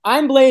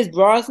I'm Blaise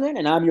Brosnan,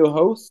 and I'm your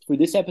host for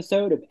this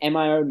episode of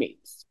MIR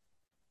Meets.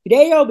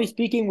 Today I'll be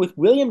speaking with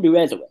William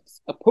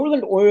Deresiewicz, a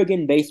Portland,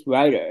 Oregon-based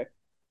writer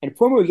and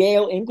former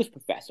Yale English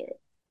professor,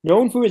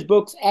 known for his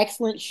books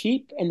Excellent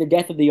Sheep and The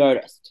Death of the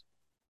Artist.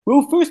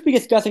 We'll first be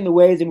discussing the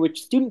ways in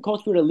which student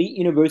culture at elite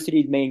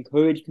universities may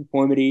encourage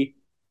conformity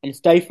and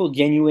stifle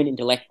genuine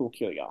intellectual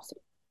curiosity.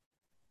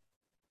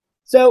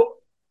 So,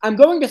 I'm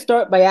going to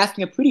start by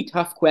asking a pretty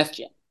tough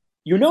question.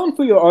 You're known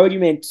for your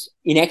argument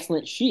in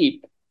Excellent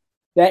Sheep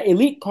that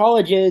elite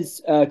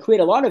colleges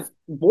create a lot of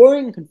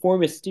boring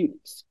conformist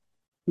students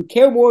who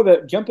care more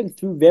about jumping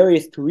through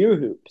various career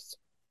hoops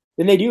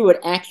than they do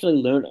about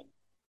actually learning.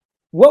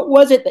 What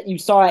was it that you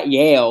saw at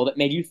Yale that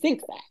made you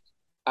think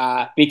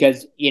that?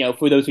 Because,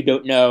 for those who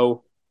don't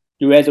know,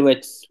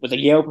 Deresiewicz was a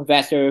Yale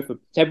professor for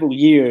several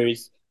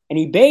years, and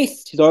he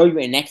based his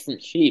argument in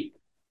Excellent Sheep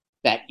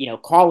that,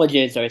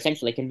 colleges are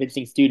essentially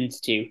convincing students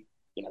to,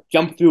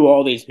 jump through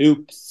all these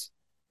hoops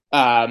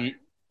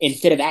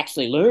instead of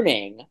actually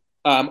learning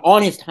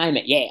on his time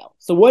at Yale.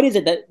 So what is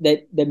it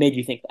that made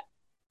you think that?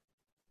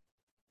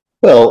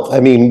 Well, I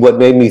mean, what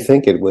made me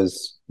think it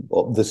was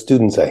the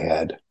students I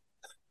had.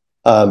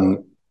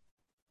 Um,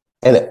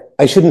 and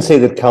I shouldn't say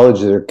that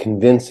colleges are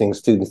convincing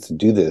students to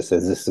do this,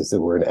 as this is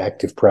were an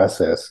active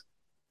process.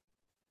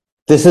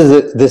 This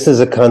is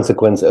a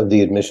consequence of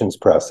the admissions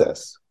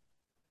process.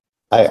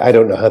 I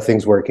don't know how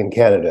things work in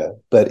Canada,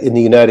 but in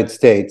the United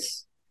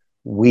States,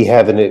 we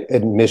have an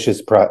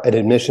admissions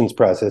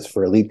process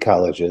for elite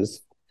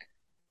colleges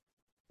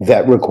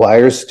that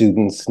requires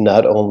students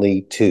not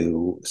only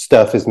to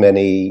stuff as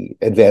many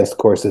advanced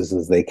courses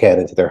as they can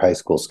into their high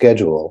school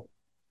schedule,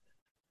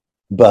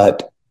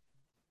 but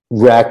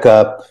rack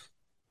up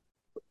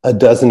a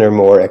dozen or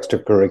more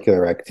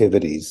extracurricular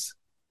activities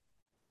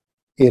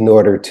in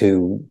order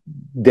to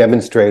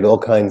demonstrate all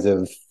kinds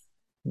of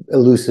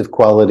elusive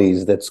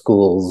qualities that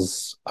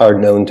schools are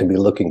known to be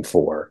looking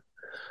for,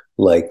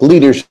 like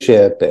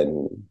leadership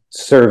and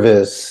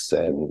service,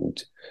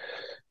 and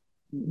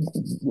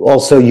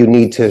also you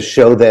need to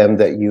show them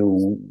that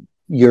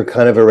you're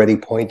kind of already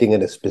pointing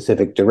in a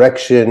specific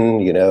direction.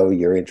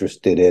 You're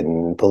interested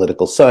in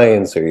political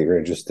science, or you're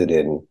interested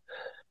in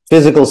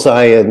physical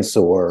science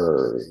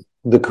or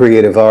the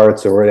creative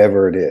arts or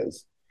whatever it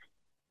is.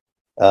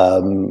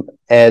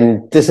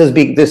 And this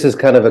is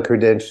kind of a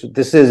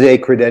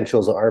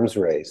credentials arms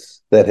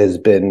race that has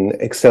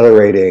been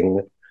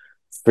accelerating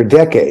for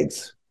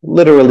decades,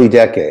 literally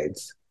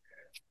decades.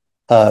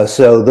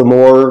 So the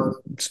more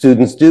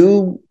students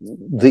do,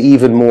 the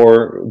even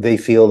more they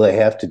feel they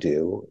have to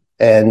do.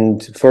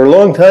 And for a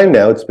long time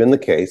now, it's been the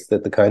case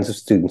that the kinds of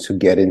students who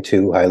get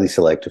into highly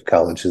selective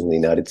colleges in the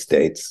United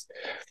States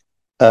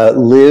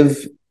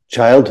live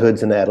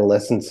childhoods and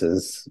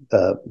adolescences,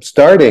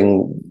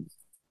 starting,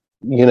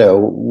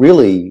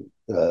 really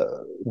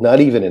not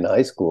even in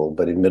high school,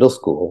 but in middle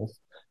school,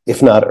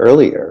 if not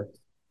earlier,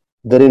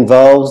 that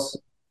involves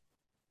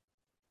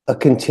a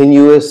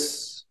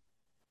continuous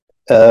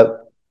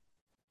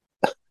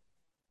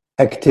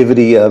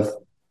activity of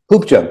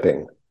hoop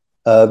jumping,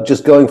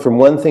 just going from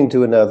one thing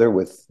to another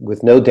with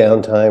no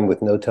downtime,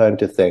 with no time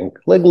to think,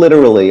 like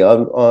literally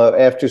on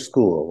after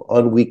school,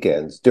 on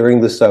weekends, during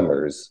the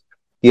summers.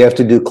 You have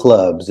to do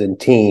clubs and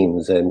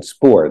teams and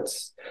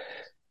sports.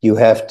 You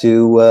have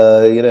to,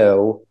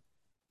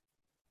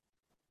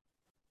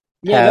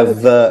 Yeah, that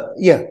was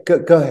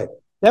go ahead.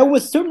 that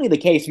was certainly the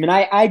case. I mean,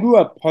 I grew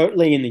up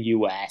partly in the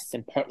U.S.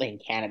 and partly in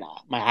Canada.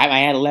 My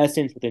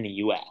adolescence within the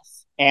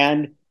U.S.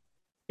 And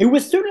it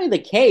was certainly the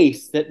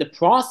case that the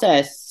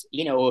process,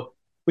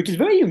 which is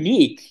very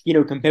unique,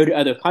 compared to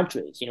other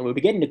countries. When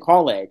we get into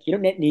college, you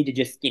don't need to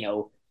just,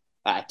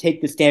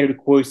 take the standard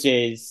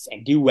courses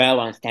and do well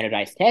on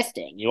standardized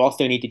testing. You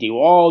also need to do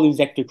all these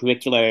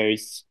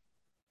extracurriculars,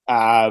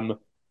 um,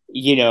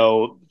 you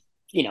know,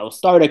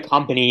 start a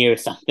company or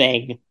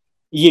something,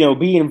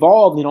 be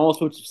involved in all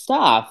sorts of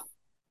stuff.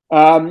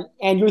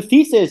 And your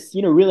thesis,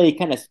 really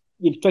kind of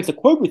strikes a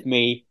chord with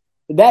me.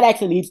 That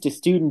actually leads to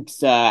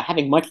students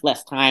having much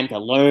less time to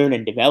learn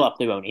and develop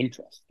their own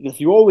interests. Because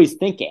you're always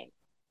thinking,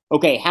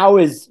 okay, how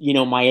is,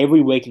 my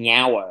every waking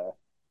hour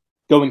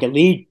going to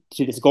lead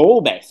to this goal,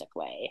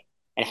 basically?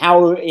 And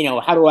how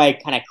do I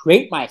kind of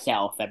create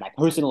myself and my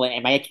personal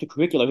and my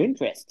extracurricular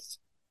interests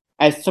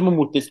as someone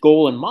with this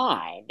goal in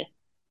mind,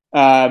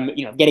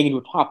 getting into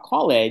a top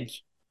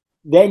college,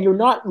 then you're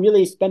not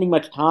really spending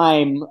much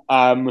time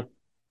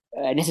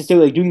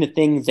necessarily doing the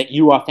things that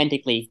you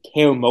authentically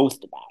care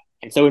most about.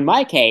 And so in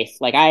my case,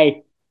 like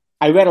I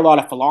read a lot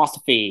of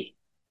philosophy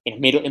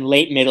in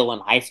late middle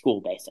and high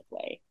school,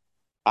 basically.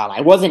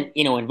 I wasn't,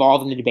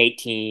 involved in the debate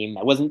team.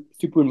 I wasn't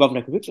super involved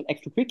in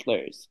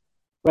extracurriculars,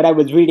 but I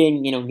was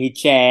reading,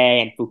 Nietzsche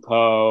and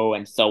Foucault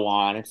and so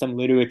on, and some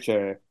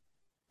literature,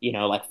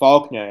 like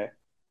Faulkner.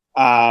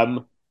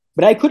 Um,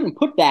 but I couldn't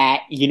put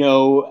that,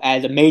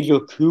 as a major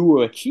coup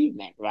or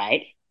achievement,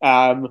 right?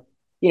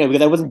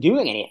 Because I wasn't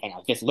doing anything. I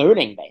was just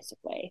learning,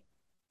 basically.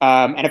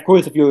 And of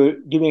course, if you're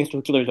doing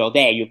extracurriculars all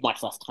day, you have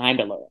much less time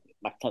to learn,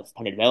 much less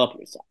time to develop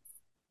yourself.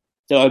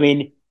 So, I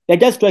mean, that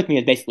does strike me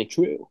as basically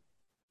true.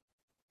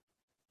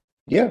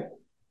 Yeah.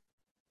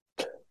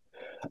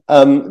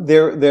 Some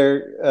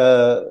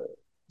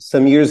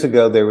years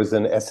ago, there was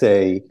an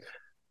essay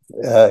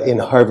in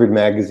Harvard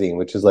Magazine,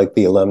 which is like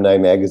the alumni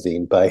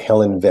magazine, by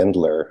Helen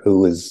Vendler, who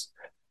was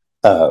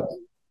uh,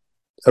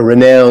 a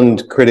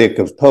renowned critic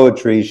of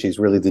poetry. She's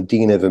really the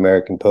dean of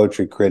American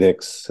poetry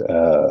critics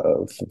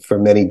for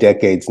many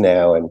decades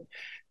now, and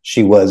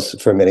she was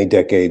for many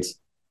decades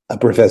a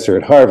professor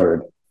at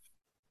Harvard.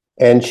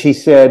 And she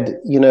said,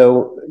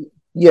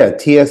 yeah,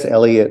 T.S.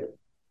 Eliot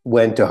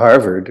went to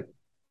Harvard,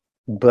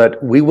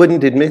 but we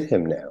wouldn't admit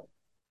him now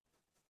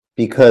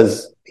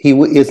because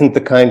isn't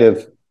the kind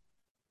of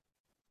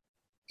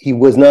he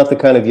was not the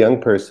kind of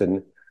young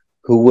person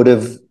who would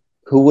have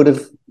who would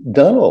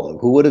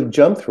have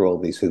jumped through all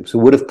these hoops, who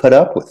would have put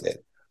up with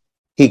it.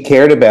 He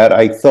cared about,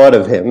 I thought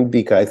of him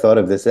because I thought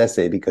of this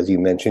essay because you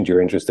mentioned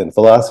your interest in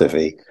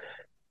philosophy.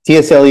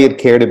 T.S. Eliot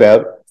cared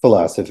about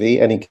philosophy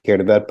and he cared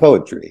about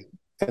poetry,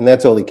 and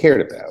that's all he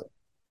cared about.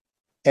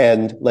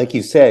 And like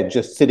you said,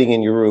 just sitting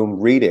in your room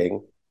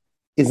reading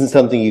isn't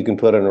something you can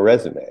put on a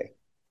resume.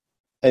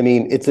 I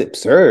mean, it's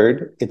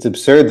absurd. It's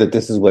absurd that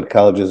this is what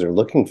colleges are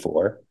looking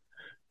for,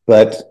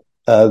 but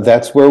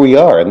that's where we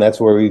are, and that's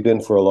where we've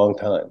been for a long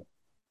time.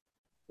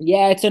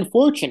 Yeah, it's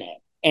unfortunate.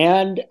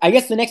 And I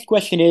guess the next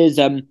question is,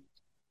 given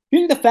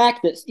the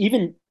fact that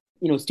even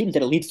students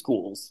at elite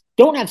schools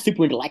don't have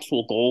super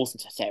intellectual goals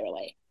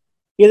necessarily,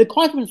 the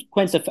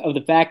consequence of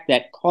the fact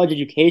that college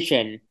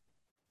education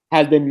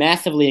has been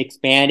massively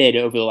expanded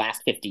over the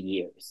last 50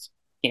 years.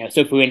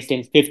 So for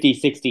instance, 50,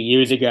 60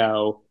 years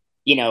ago,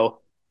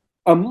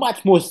 a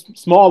much more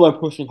smaller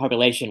portion of the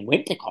population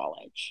went to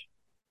college.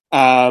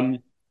 Um,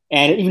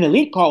 and even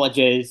elite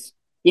colleges,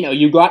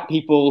 you got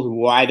people who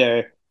were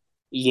either,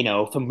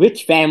 from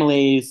rich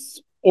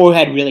families or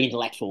had really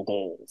intellectual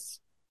goals.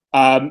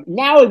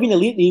 Now, even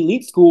the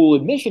elite school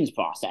admissions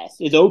process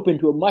is open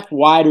to a much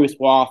wider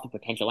swath of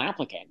potential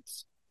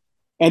applicants.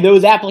 And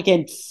those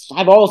applicants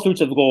have all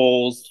sorts of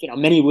goals,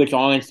 many of which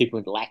aren't super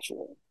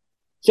intellectual.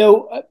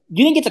 So,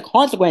 do you think it's a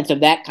consequence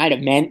of that kind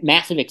of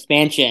massive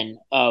expansion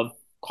of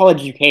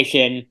college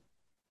education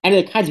and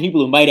the kinds of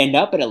people who might end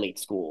up at elite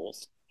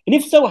schools? And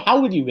if so,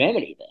 how would you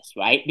remedy this,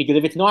 right? Because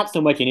if it's not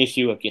so much an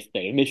issue of just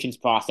the admissions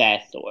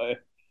process or,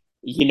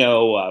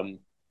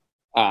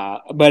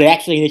 but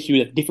actually an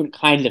issue of different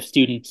kinds of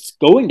students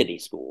going to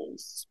these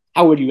schools,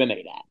 how would you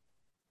remedy that?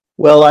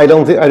 Well, I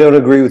don't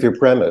agree with your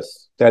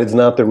premise. That is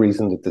not the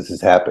reason that this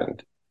has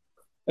happened.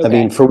 Okay. I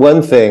mean, for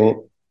one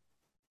thing,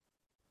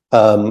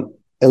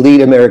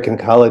 elite American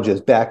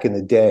colleges back in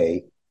the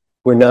day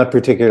were not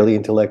particularly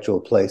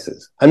intellectual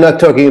places. I'm not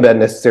talking about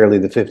necessarily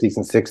the 50s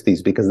and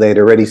 60s because they had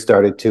already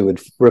started to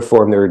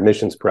reform their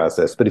admissions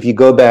process. But if you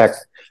go back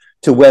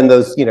to when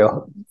those,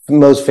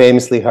 most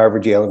famously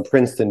Harvard, Yale, and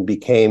Princeton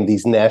became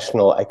these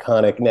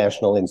iconic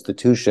national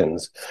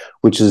institutions,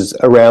 which is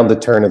around the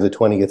turn of the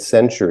 20th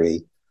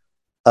century,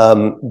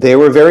 they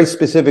were very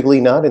specifically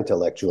not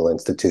intellectual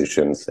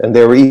institutions. And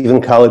there were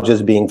even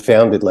colleges being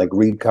founded, like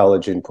Reed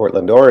College in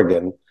Portland,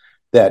 Oregon,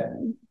 that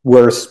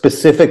were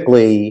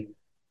explicitly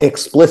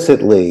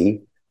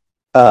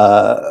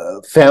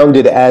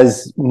founded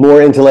as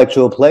more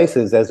intellectual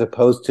places as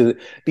opposed to,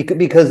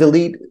 because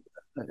elite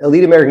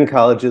American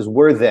colleges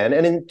were then,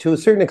 and to a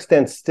certain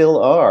extent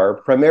still are,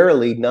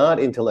 primarily not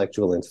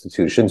intellectual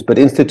institutions, but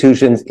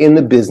institutions in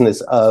the business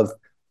of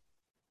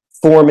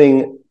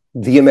forming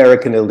the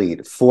American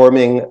elite,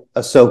 forming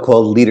a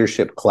so-called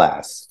leadership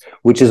class,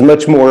 which is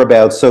much more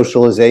about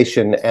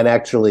socialization and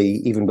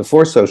actually, even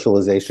before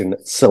socialization,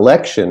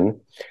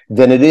 selection,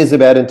 than it is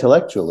about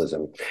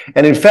intellectualism.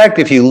 And in fact,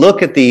 if you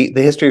look at the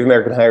history of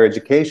American higher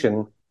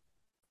education,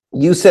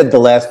 you said the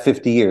last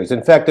 50 years.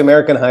 In fact,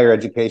 American higher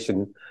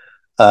education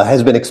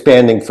has been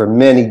expanding for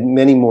many,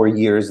 many more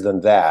years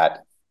than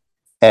that.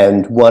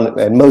 And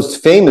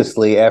most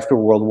famously after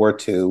World War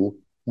II,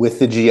 with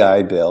the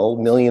GI Bill,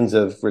 millions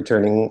of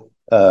returning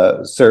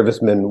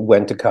servicemen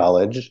went to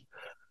college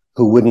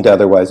who wouldn't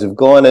otherwise have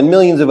gone, and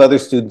millions of other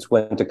students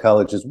went to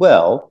college as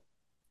well.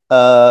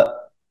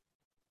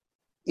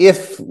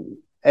 If,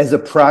 as a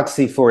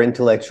proxy for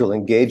intellectual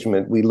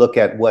engagement, we look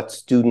at what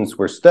students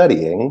were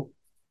studying,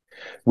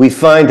 we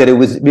find that it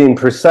was in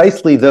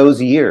precisely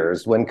those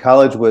years when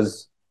college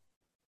was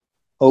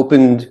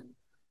opened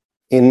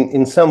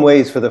in some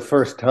ways for the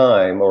first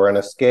time, or on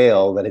a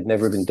scale that had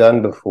never been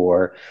done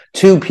before,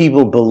 to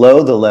people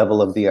below the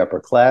level of the upper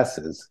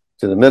classes,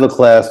 to the middle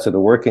class, to the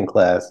working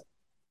class.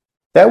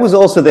 That was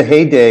also the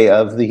heyday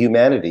of the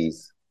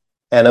humanities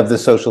and of the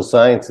social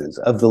sciences,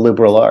 of the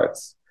liberal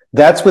arts.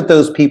 That's what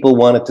those people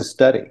wanted to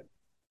study.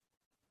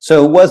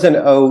 So it wasn't,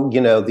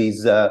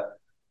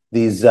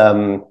 these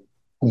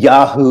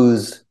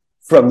yahoos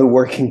from the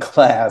working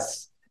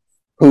class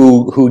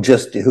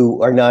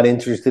who are not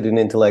interested in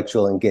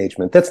intellectual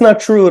engagement. That's not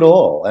true at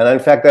all. And in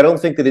fact, I don't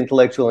think that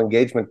intellectual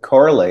engagement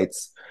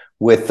correlates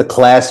with the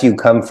class you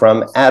come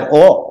from at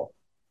all.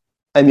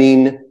 I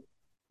mean,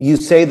 you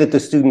say that the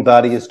student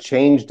body has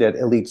changed at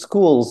elite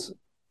schools.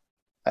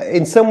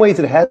 In some ways,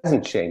 it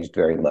hasn't changed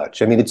very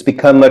much. I mean, it's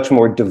become much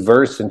more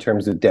diverse in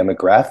terms of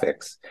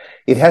demographics.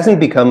 It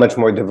hasn't become much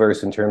more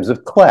diverse in terms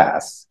of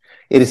class.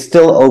 It is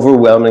still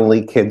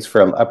overwhelmingly kids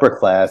from upper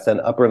class and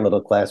upper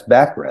middle class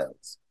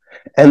backgrounds.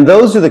 And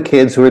those are the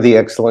kids who are the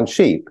excellent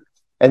sheep.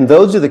 And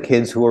those are the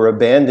kids who are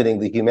abandoning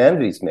the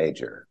humanities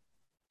major.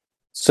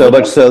 So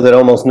much so that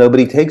almost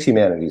nobody takes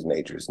humanities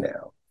majors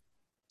now.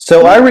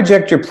 So I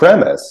reject your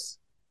premise.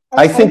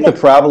 I think the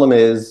problem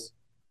is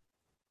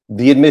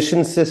the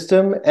admission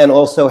system and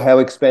also how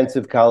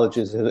expensive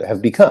colleges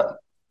have become,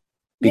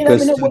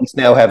 because students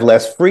now have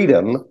less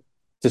freedom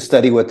to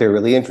study what they're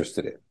really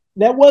interested in.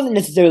 That wasn't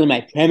necessarily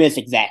my premise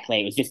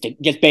exactly. It was just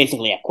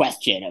basically a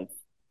question of,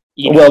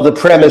 the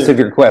premise of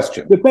your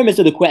question. The premise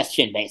of the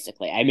question,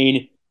 basically. I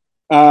mean,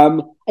 I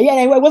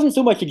wasn't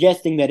so much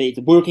suggesting that it's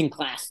working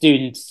class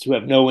students who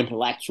have no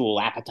intellectual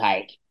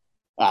appetite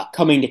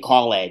coming to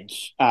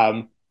college.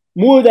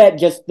 More that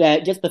just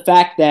the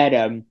fact that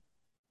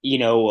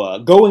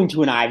going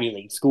to an Ivy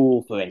League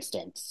school, for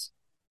instance,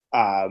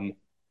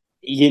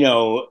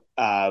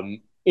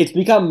 it's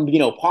become,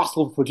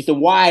 possible for just a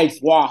wide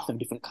swath of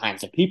different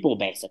kinds of people,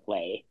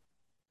 basically.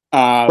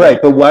 Right,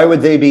 but why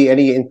would they be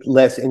any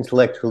less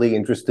intellectually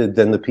interested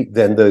than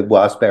the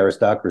WASP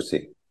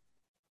aristocracy?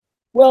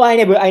 Well, I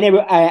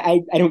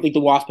don't think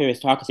the WASP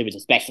aristocracy was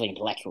especially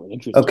intellectually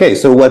interested. Okay,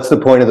 so what's the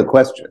point of the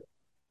question?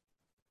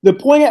 The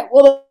point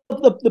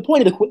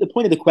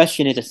of the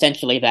question is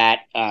essentially that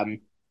I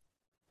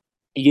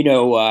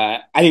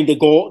think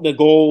the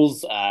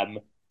goals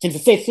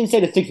since the 60s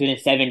and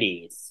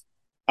 70s,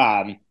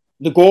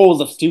 the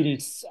goals of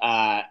students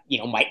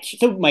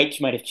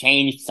might have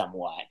changed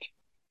somewhat,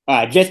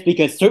 just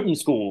because certain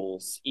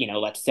schools,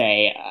 let's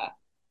say,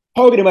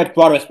 target a much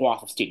broader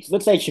swath of students.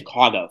 Let's say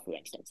Chicago, for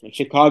instance. In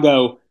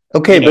Chicago.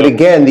 Okay, but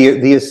again,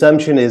 the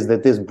assumption is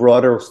that this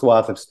broader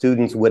swath of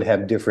students would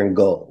have different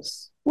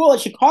goals. Well, in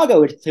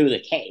Chicago, it's still the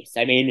case.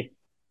 I mean,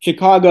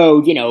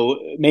 Chicago,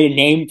 made a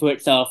name for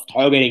itself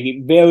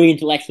targeting very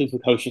intellectually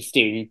precocious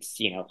students,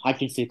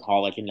 Hutchinson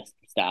College and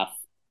stuff,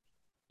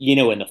 in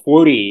the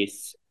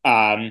 40s,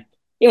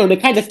 the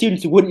kinds of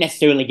students who wouldn't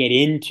necessarily get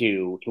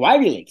into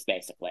Ivy Leagues,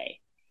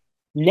 basically.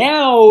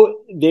 Now,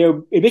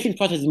 their admissions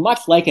process is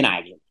much like an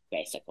Ivy League,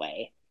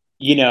 basically.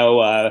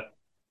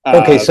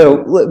 Okay,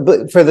 so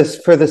but for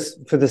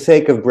the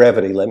sake of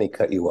brevity, let me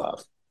cut you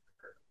off.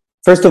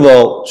 First of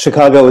all,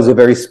 Chicago is a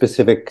very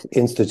specific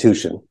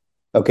institution.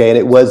 Okay, and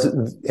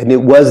it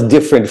was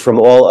different from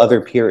all other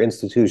peer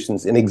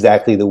institutions in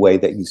exactly the way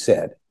that you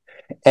said.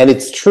 And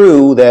it's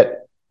true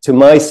that, to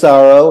my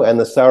sorrow and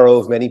the sorrow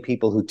of many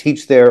people who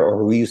teach there or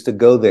who used to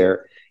go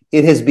there,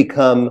 it has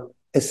become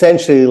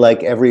essentially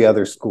like every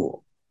other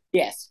school.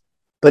 Yes.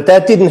 But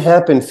that didn't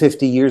happen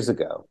 50 years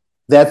ago.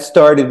 That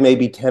started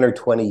maybe 10 or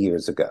 20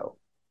 years ago.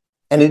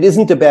 And it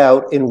isn't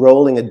about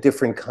enrolling a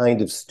different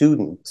kind of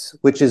students,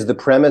 which is the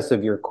premise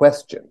of your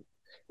question.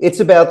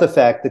 It's about the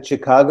fact that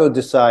Chicago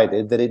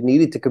decided that it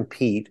needed to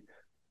compete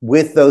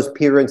with those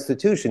peer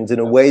institutions in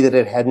a way that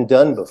it hadn't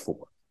done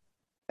before.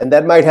 And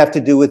that might have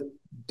to do with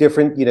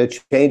different,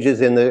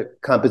 changes in the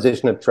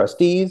composition of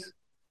trustees,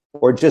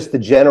 or just the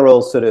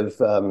general sort of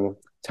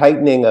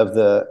tightening of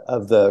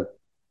the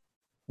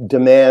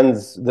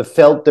demands, the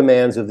felt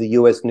demands of the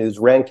U.S. News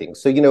rankings.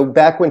 So,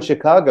 back when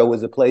Chicago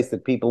was a place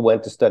that people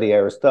went to study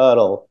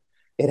Aristotle,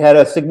 it had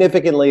a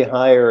significantly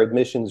higher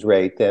admissions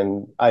rate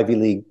than Ivy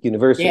League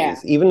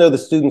universities, even though the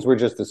students were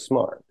just as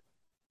smart.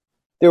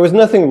 There was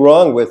nothing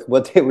wrong with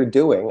what they were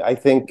doing. I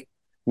think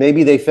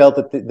maybe they felt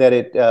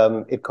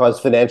that it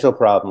caused financial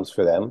problems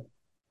for them.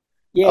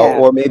 Yeah.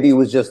 Or maybe it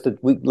was just,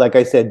 like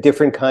I said,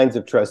 different kinds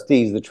of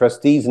trustees. The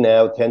trustees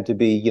now tend to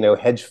be,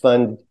 hedge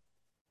fund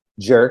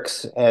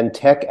jerks and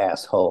tech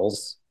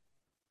assholes,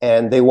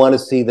 and they want to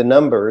see the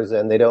numbers,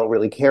 and they don't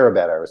really care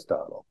about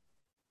Aristotle.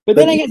 But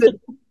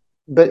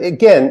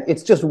again,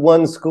 it's just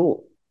one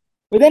school.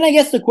 But then I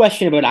guess the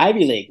question about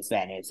Ivy Leagues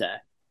then is,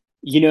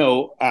 do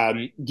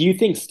you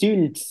think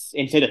students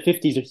in, say, the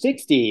 50s or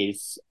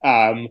 60s,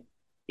 or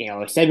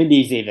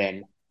 70s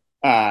even,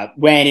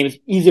 when it was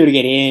easier to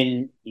get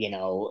in,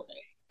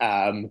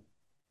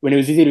 when it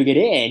was easier to get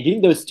in, do you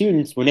think those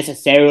students were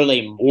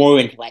necessarily more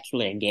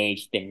intellectually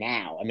engaged than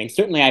now? I mean,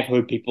 certainly I've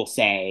heard people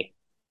say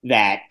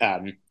that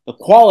the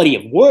quality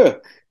of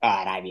work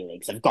at Ivy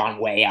Leagues have gone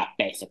way up,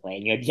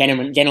 basically. And,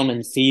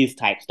 gentlemen sees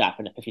type stuff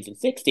in the 50s and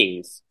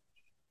 60s.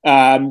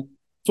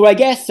 So I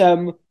guess,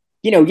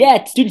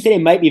 students today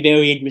might be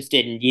very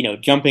interested in,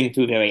 jumping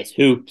through various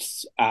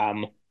hoops.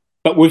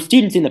 But were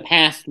students in the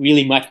past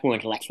really much more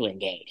intellectually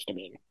engaged? I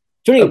mean,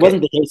 certainly it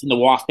wasn't the case in the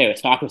WASP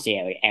aristocracy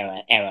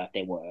era if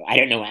they were. I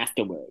don't know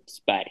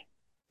afterwards, but.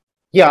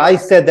 Yeah, I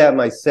said that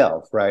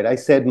myself, right? I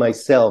said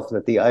myself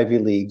that the Ivy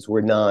Leagues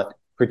were not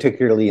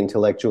particularly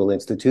intellectual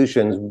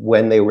institutions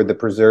when they were the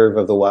preserve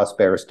of the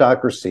WASP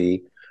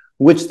aristocracy,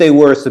 which they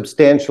were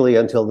substantially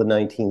until the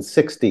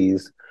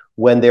 1960s,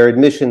 when their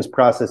admissions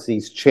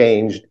processes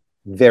changed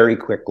very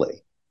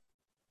quickly.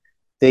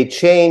 They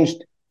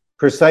changed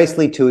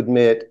precisely to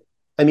admit,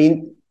 I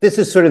mean, this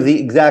is sort of the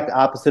exact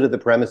opposite of the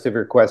premise of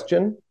your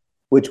question,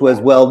 which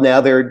was, well, now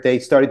they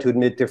started to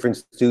admit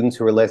different students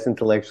who are less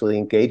intellectually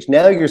engaged.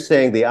 Now you're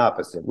saying the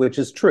opposite, which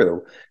is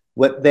true.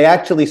 What they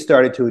actually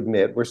started to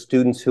admit were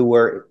students who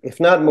were,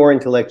 if not more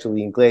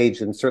intellectually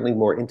engaged, and certainly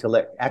more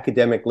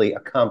academically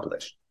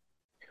accomplished.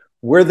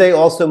 Were they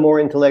also more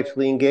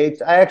intellectually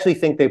engaged? I actually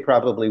think they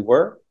probably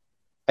were.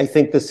 I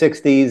think the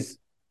 60s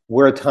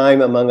were a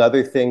time, among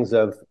other things,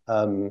 of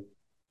sort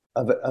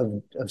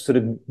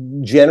of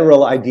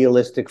general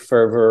idealistic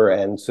fervor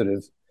and sort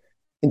of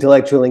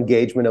intellectual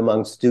engagement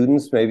among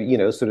students, maybe,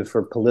 sort of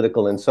for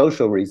political and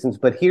social reasons.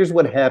 But here's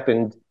what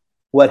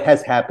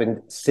has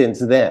happened since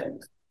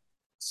then.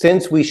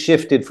 Since we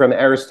shifted from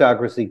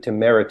aristocracy to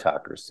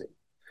meritocracy,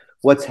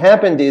 what's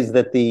happened is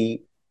that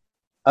the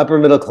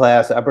upper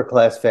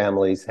class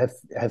families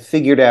have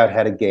figured out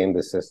how to game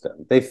the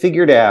system. They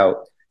figured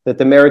out that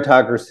the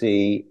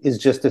meritocracy is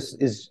just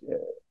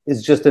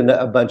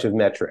a bunch of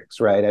metrics,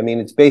 right? I mean,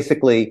 it's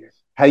basically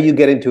how you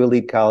get into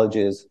elite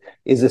colleges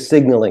is a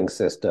signaling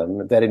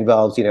system that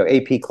involves,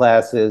 AP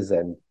classes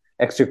and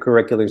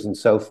extracurriculars and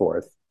so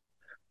forth.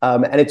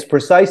 And it's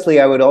precisely,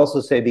 I would also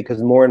say,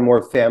 because more and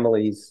more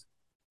families,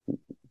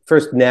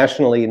 first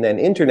nationally and then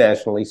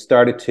internationally,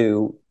 started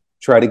to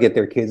try to get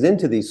their kids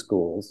into these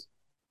schools,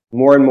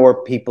 more and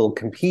more people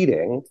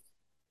competing.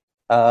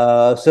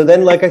 So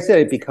then, like I said,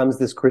 it becomes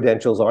this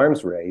credentials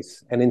arms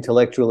race and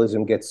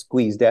intellectualism gets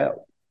squeezed out.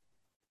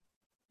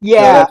 Yeah.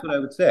 So that's what I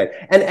would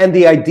say. And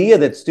the idea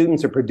that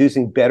students are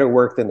producing better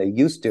work than they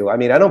used to, I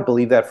mean, I don't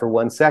believe that for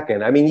 1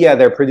 second. I mean, yeah,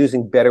 they're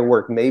producing better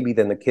work maybe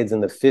than the kids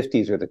in the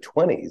 50s or the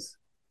 20s.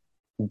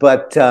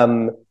 But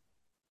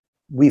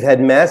we've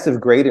had massive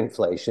grade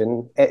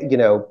inflation.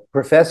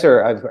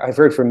 I've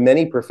heard from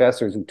many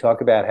professors who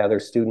talk about how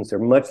their students are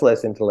much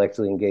less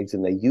intellectually engaged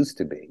than they used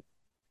to be.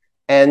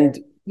 And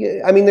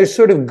I mean, they're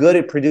sort of good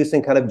at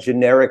producing kind of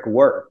generic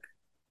work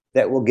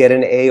that will get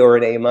an A or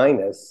an A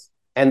minus,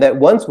 and that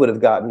once would have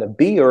gotten a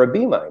B or a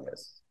B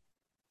minus.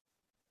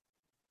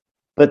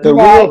 But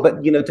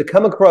to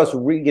come across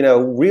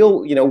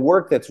real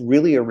work that's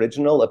really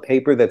original, a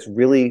paper that's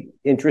really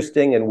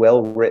interesting and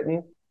well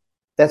written,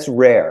 that's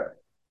rare.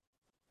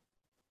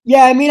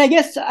 Yeah, I mean, I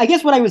guess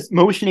what I was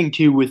motioning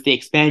to with the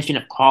expansion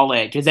of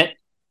college is that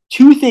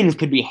two things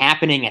could be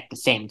happening at the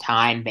same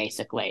time,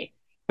 basically.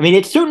 I mean,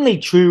 it's certainly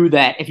true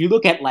that if you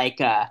look at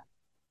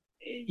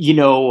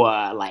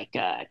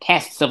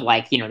tests of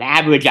the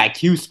average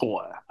IQ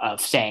score of,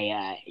 say,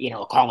 a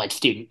college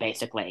student,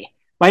 basically,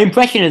 my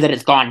impression is that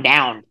it's gone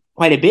down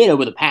quite a bit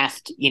over the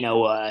past,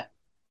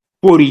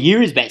 40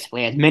 years,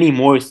 basically, as many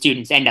more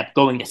students end up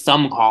going to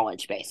some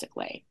college,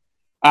 basically.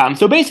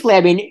 So basically,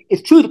 I mean,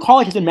 it's true the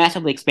college has been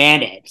massively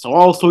expanded. So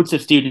all sorts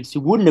of students who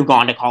wouldn't have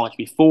gone to college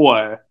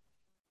before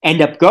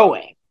end up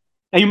going.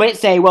 Now you might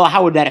say, well,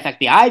 how would that affect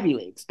the Ivy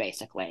Leagues,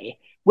 basically?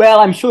 Well,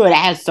 I'm sure it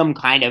has some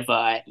kind of,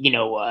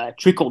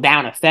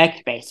 trickle-down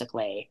effect,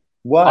 basically,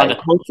 Why? on the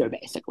culture,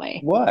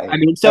 basically. Why? I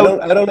mean,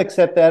 so I don't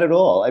accept that at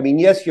all. I mean,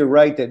 yes, you're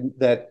right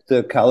that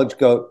the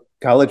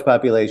college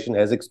population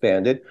has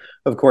expanded.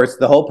 Of course,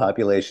 the whole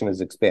population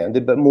has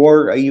expanded, but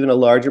even a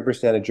larger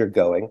percentage are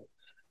going.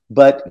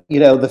 But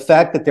the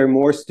fact that there are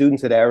more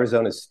students at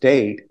Arizona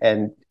State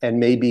and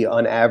maybe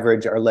on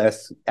average are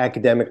less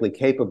academically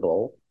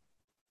capable,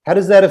 how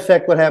does that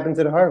affect what happens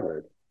at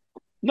Harvard?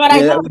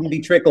 That wouldn't be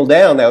trickle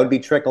down; that would be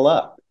trickle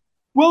up.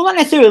 Well, not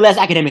necessarily less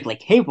academically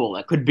capable.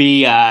 It could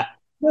be. No,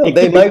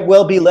 they might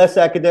well be less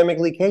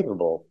academically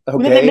capable.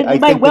 Okay, they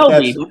might well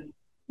be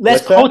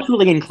less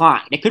culturally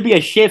inclined. It could be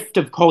a shift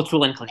of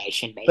cultural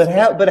inclination, basically.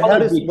 But how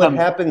does what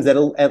happens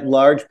at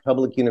large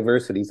public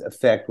universities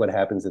affect what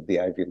happens at the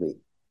Ivy League?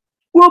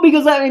 Well,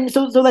 because I mean,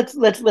 so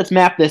let's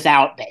map this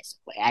out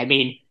basically. I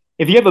mean,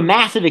 if you have a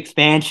massive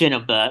expansion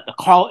of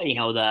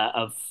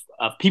of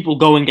people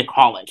going to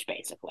college,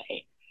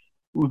 basically,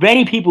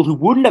 many people who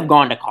wouldn't have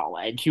gone to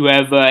college, who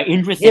have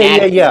interest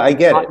in I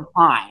get it.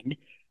 Inclined,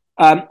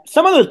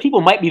 some of those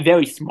people might be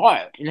very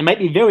smart and they might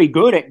be very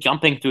good at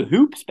jumping through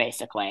hoops,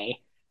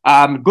 basically,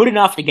 good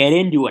enough to get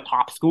into a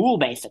top school,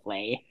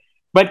 basically,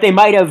 but they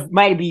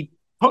might be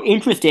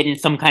interested in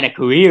some kind of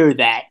career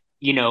that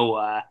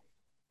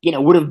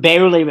would have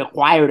barely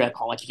required a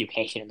college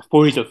education in the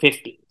 40s or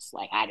 50s.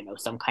 Like, I don't know,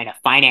 some kind of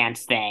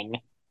finance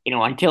thing,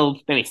 until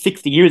maybe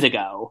 60 years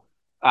ago.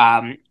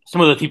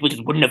 Some of those people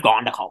just wouldn't have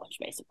gone to college,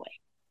 basically.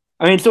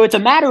 I mean, so it's a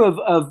matter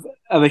of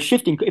a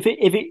shifting.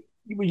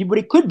 What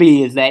it could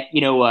be is that,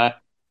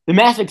 the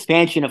massive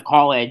expansion of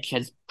college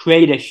has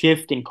created a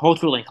shift in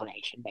cultural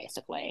inclination,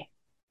 basically.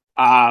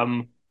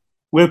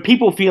 Where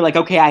people feel like,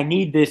 okay, I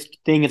need this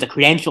thing as a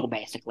credential,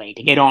 basically,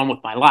 to get on with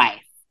my life,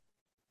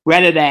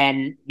 rather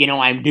than,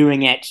 I'm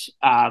doing it,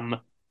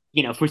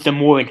 for some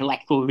more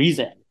intellectual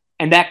reason.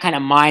 And that kind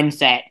of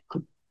mindset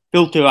could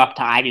filter up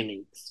to Ivy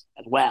Leagues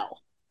as well.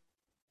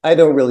 I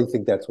don't really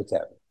think that's what's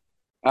happening.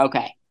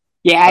 Okay.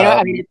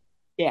 Yeah,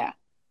 yeah.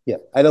 Yeah,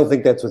 I don't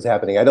think that's what's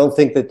happening. I don't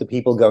think that the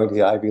people going to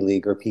the Ivy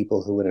League are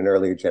people who in an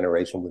earlier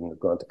generation wouldn't have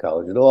gone to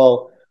college at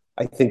all.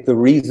 I think the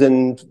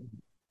reason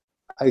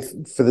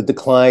for the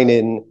decline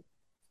in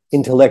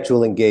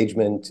intellectual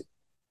engagement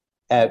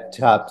at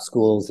top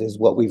schools is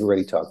what we've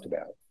already talked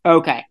about.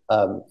 Okay.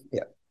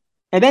 Yeah.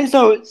 And then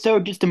so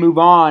just to move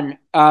on,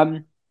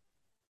 you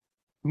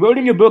wrote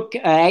your book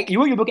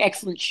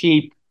Excellent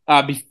Sheep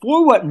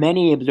before what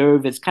many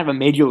observe as kind of a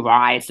major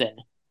rise in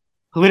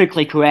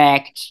politically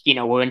correct,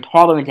 or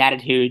intolerant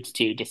attitudes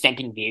to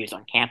dissenting views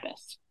on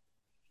campus.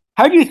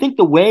 How do you think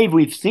the wave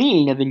we've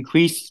seen of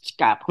increased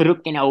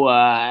political,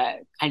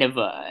 kind of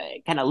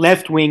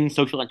left wing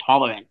social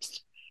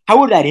intolerance, how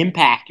would that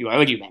impact your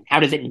argument? How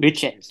does it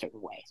enrich it in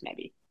certain ways,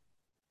 maybe?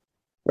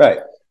 Right.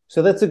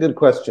 So that's a good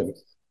question.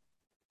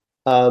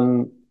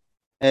 Um,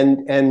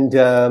 and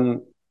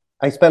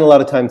I spent a lot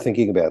of time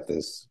thinking about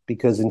this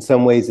because in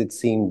some ways it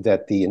seemed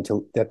that the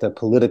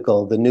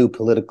new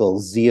political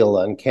zeal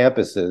on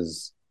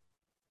campuses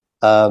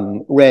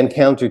ran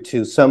counter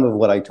to some of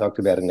what I talked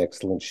about in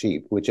Excellent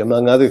Sheep, which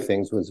among other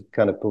things was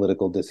kind of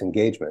political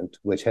disengagement,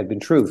 which had been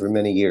true for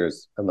many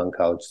years among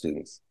college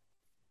students.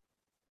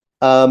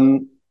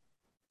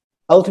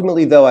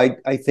 Ultimately, though,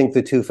 I think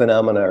the two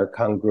phenomena are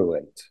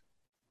congruent.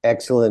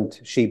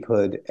 Excellent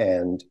sheephood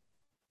and,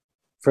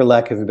 for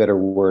lack of a better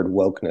word,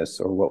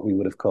 wokeness, or what we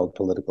would have called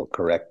political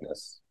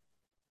correctness.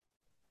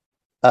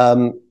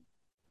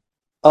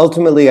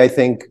 Ultimately, I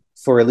think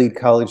for elite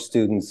college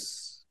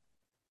students,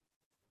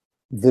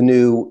 the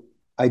new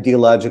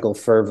ideological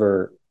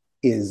fervor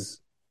is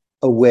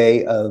a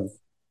way of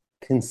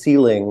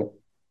concealing,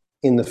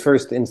 in the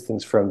first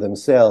instance from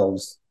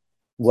themselves,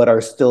 what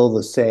are still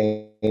the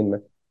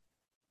same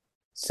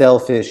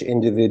selfish,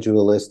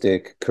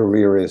 individualistic,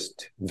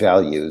 careerist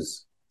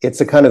values.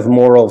 It's a kind of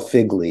moral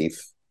fig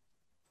leaf.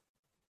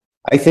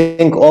 I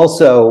think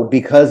also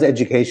because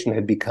education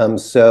had become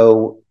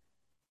so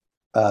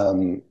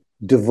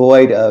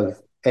devoid of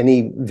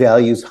any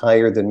values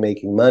higher than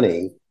making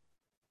money,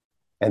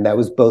 and that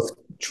was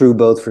true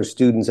both for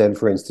students and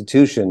for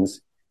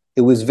institutions,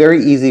 it was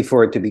very easy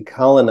for it to be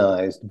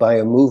colonized by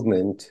a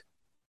movement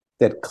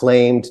that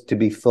claimed to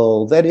be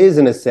that is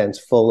in a sense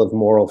full of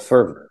moral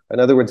fervor. In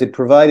other words, it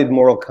provided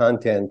moral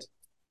content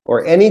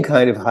or any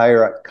kind of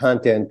higher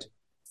content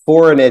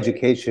for an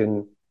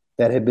education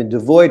that had been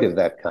devoid of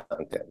that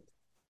content.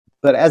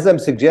 But as I'm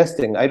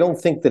suggesting, I don't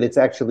think that it's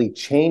actually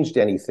changed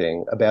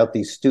anything about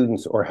these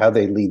students or how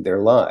they lead their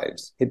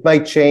lives. It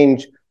might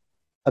change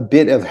a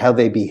bit of how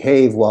they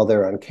behave while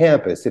they're on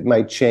campus. It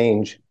might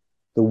change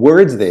the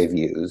words they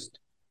use,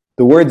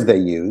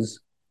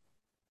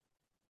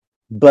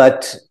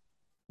 but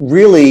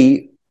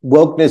really,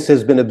 wokeness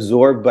has been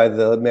absorbed by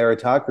the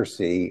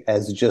meritocracy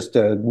as just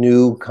a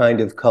new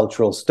kind of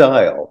cultural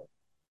style.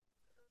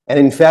 And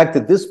in fact,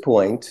 at this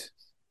point,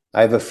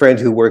 I have a friend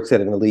who works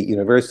at an elite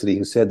university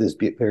who said this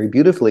very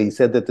beautifully. He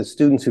said that the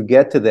students who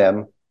get to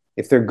them,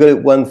 if they're good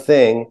at one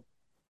thing,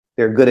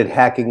 they're good at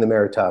hacking the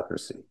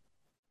meritocracy.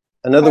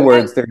 In other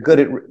words, they're good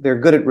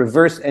at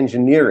reverse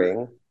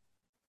engineering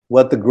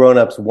what the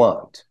grown-ups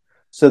want.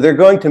 So they're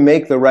going to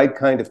make the right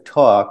kind of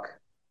talk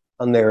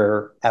on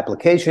their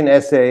application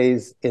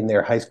essays, in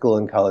their high school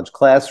and college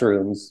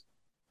classrooms,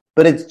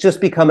 but it's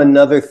just become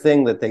another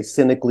thing that they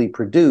cynically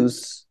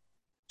produce,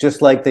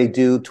 just like they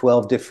do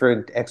 12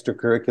 different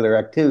extracurricular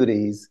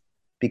activities,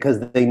 because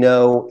they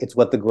know it's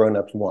what the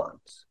grown-ups want.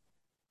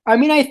 I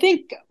mean, I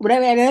think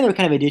another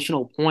kind of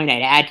additional point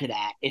I'd add to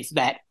that is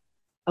that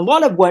a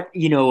lot of what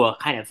a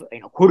kind of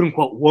quote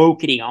unquote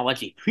woke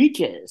ideology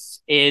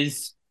preaches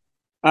is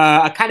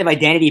a kind of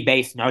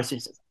identity-based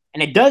narcissism.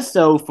 And it does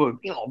so for,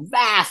 a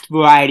vast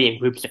variety of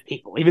groups of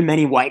people, even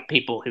many white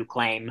people who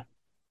claim,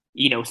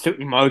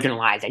 certain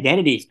marginalized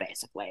identities,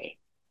 basically.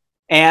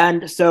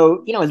 And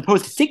so, as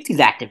opposed to 60s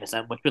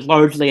activism, which was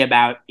largely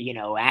about,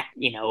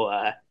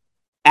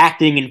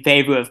 acting in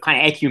favor of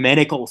kind of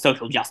ecumenical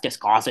social justice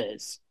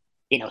causes,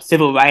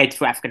 civil rights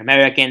for African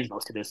Americans,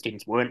 most of those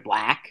students weren't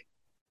black,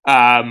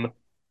 um,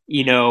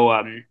 you know,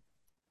 um,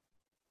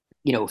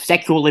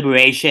 sexual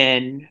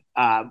liberation.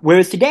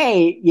 Whereas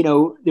today,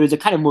 there's a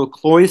kind of more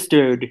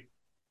cloistered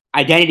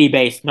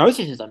identity-based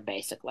narcissism,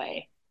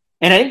 basically.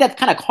 And I think that's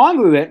kind of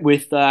congruent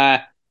with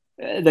the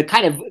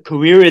kind of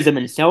careerism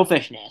and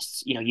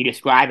selfishness, you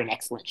describe in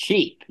Excellent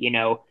Sheep.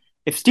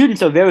 If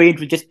students are very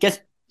interested,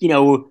 just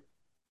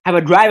have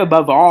a drive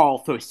above all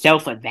for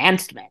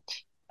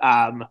self-advancement,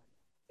 and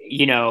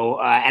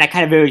a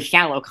kind of very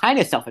shallow kind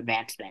of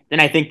self-advancement, then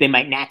I think they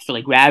might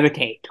naturally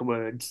gravitate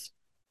towards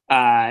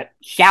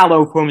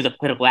shallow forms of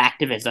political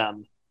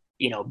activism,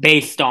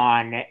 based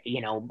on,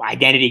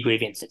 identity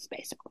grievances,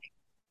 basically.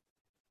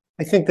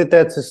 I think that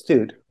that's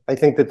astute. I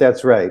think that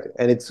that's right.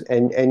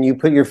 And you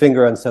put your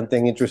finger on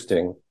something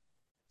interesting,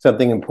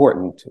 something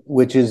important,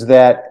 which is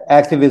that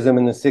activism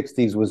in the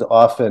 60s was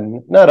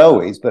often, not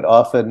always, but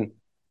often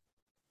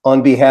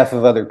on behalf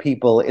of other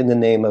people in the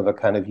name of a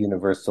kind of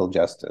universal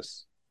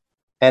justice.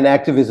 And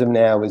activism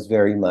now is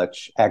very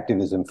much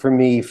activism for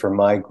me, for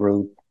my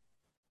group.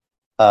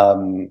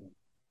 And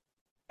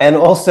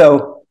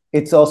also,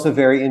 it's also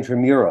very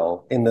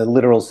intramural in the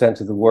literal sense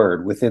of the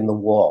word, within the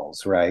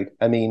walls, right?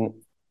 I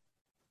mean,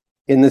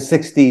 in the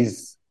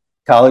 60s,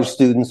 college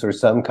students or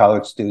some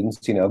college students,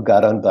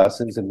 got on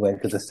buses and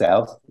went to the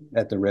South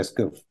at the risk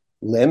of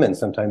limb and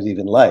sometimes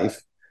even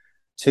life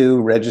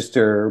to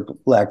register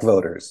Black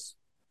voters.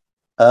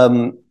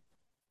 Um,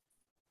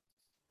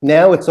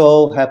 Now it's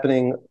all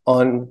happening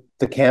on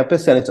the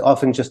campus, and it's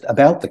often just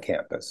about the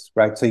campus,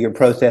 right? So you're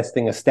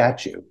protesting a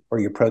statue or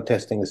you're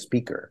protesting a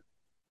speaker.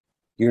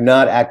 You're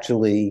not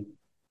actually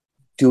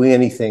doing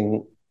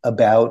anything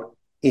about,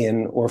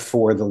 in, or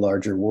for the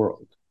larger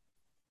world.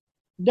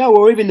 No,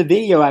 or even the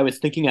video I was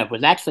thinking of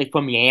was actually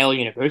from Yale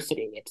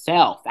University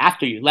itself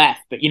after you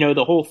left. But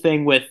the whole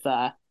thing with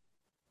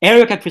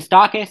Erica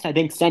Christakis, I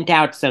think, sent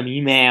out some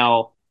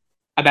email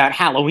about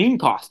Halloween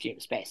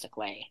costumes,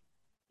 basically.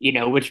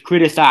 Which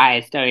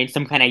criticized,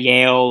 some kind of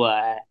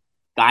Yale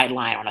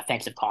guideline on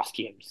offensive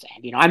costumes.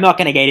 And I'm not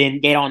going to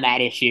get on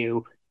that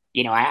issue.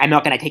 I'm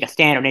not going to take a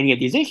stand on any of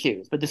these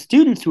issues. But the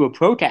students who were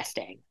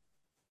protesting,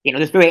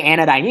 this very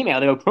anodyne email,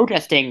 they were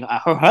protesting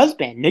her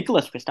husband,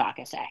 Nicholas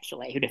Christakis,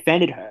 actually, who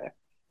defended her.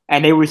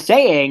 And they were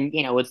saying,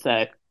 it's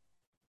a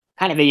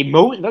kind of a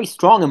very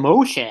strong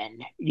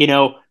emotion.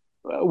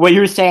 What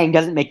you're saying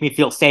doesn't make me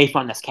feel safe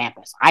on this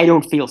campus. I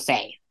don't feel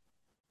safe.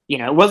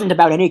 It wasn't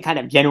about any kind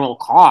of general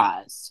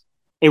cause.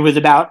 It was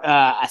about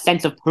a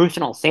sense of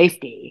personal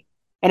safety,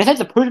 and a sense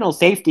of personal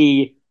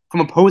safety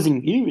from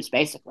opposing views,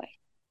 basically.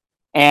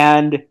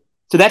 And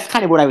so that's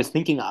kind of what I was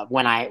thinking of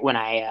when I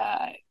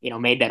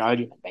made that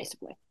argument,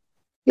 basically.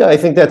 Yeah, I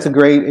think that's a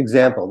great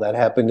example. That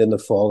happened in the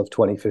fall of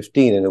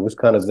 2015, and it was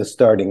kind of the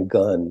starting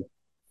gun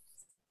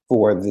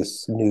for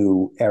this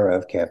new era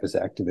of campus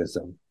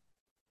activism.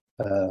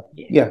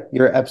 Yeah,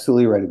 you're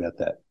absolutely right about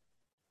that.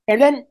 And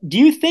then, do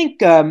you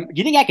think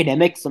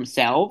academics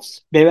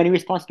themselves bear any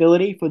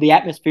responsibility for the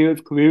atmosphere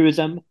of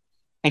careerism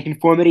and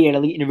conformity at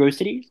elite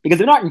universities? Because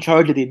they're not in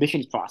charge of the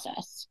admissions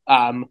process.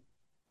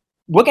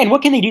 What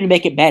can they do to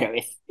make it better,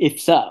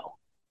 if so?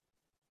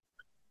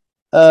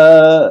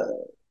 Uh,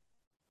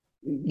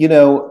 you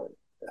know,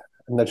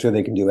 I'm not sure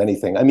they can do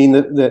anything. I mean,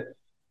 the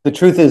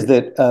truth is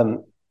that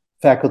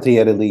faculty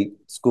at elite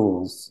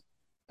schools,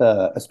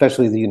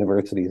 especially the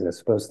universities,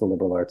 as opposed to the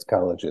liberal arts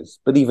colleges,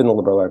 but even the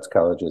liberal arts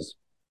colleges,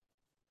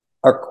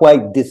 are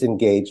quite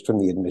disengaged from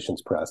the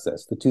admissions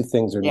process. The two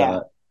things are Yeah.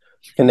 not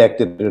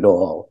connected at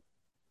all.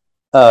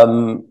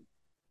 Are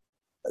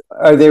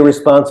they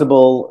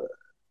responsible?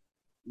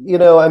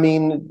 I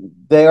mean,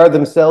 they are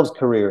themselves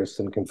careerists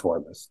and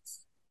conformists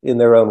in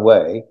their own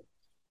way.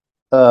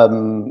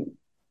 Um,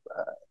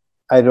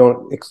 I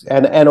don't,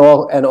 and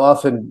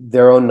often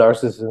their own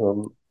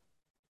narcissism,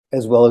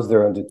 as well as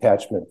their own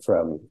detachment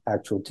from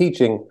actual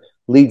teaching,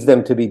 leads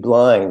them to be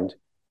blind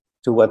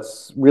to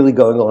what's really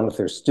going on with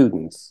their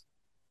students.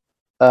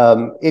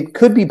 It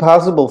could be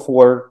possible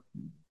for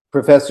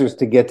professors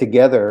to get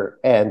together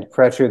and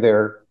pressure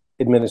their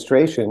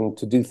administration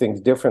to do things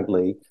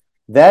differently.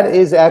 That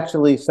is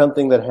actually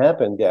something that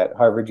happened at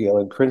Harvard, Yale,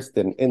 and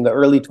Princeton in the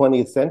early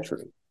 20th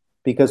century,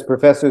 because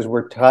professors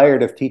were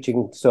tired of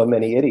teaching so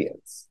many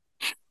idiots.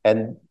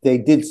 And they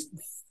did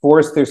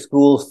force their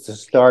schools to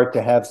start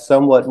to have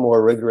somewhat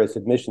more rigorous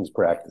admissions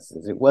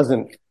practices. It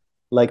wasn't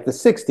like the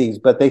 60s,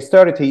 but they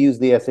started to use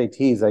the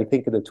SATs, I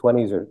think, in the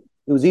 20s, or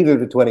it was either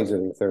the 20s or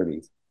the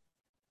 30s.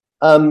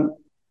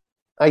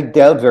 I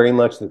doubt very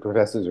much that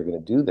professors are going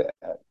to do that,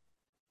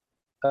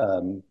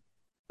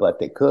 but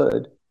they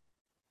could.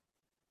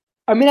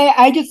 I mean,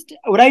 I just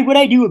what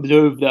I do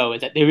observe though is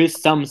that there is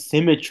some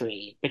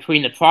symmetry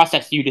between the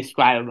process you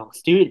describe among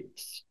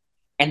students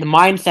and the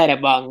mindset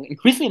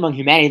increasingly among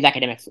humanities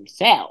academics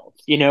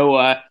themselves.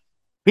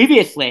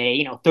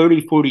 Previously,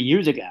 30, 40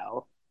 years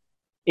ago,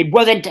 it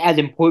wasn't as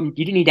important.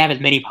 You didn't need to have as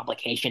many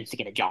publications to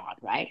get a job,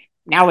 right?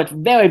 Now it's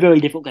very,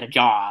 very difficult to get a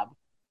job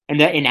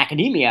in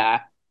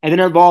academia, and then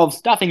it involves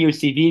stuffing your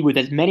CV with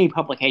as many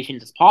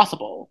publications as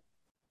possible.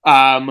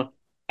 Um,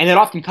 and it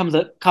often comes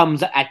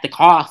at the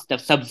cost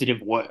of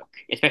substantive work,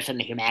 especially in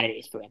the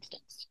humanities, for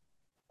instance.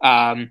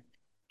 Um,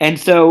 and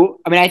so,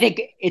 I mean, I think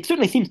it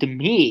certainly seems to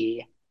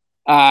me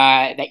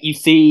that you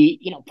see,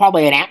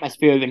 probably an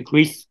atmosphere of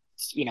increased,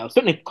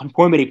 certainly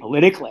conformity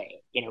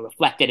politically,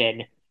 reflected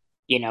in,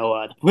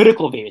 the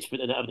political views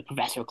of the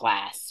professor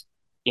class,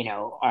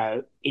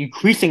 are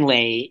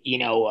increasingly,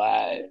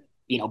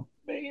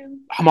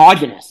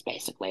 homogenous,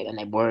 basically, than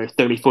they were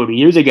 30, 40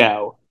 years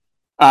ago.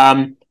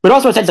 But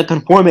also a sense of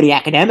conformity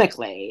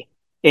academically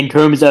in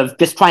terms of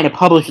just trying to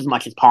publish as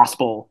much as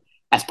possible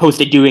as opposed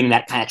to doing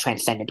that kind of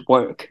transcendent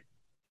work.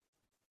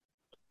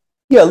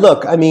 Yeah,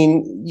 look, I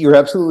mean, you're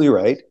absolutely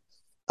right.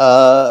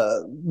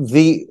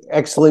 The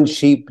excellent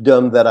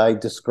sheepdom that I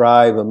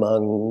describe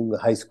among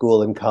high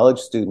school and college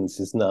students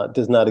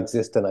does not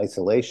exist in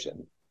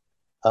isolation.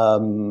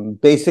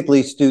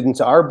 Basically,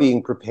 students are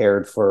being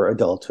prepared for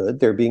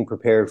adulthood. They're being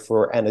prepared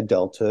for an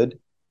adulthood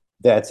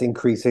that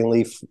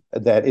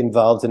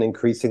involves an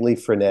increasingly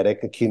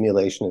frenetic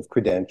accumulation of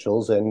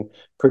credentials and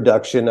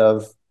production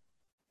of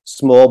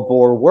small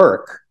bore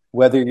work,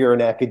 whether you're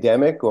an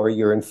academic or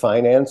you're in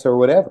finance or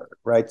whatever,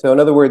 right? So in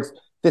other words,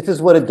 this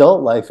is what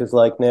adult life is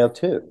like now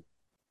too.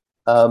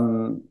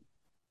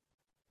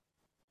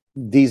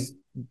 These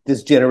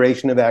this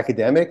generation of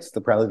academics,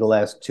 probably the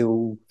last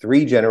 2,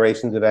 3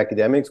 generations of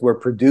academics, were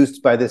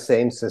produced by the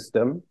same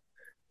system.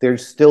 They're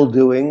still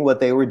doing what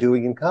they were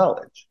doing in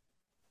college.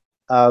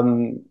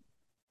 One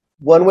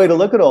way to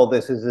look at all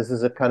this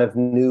is a kind of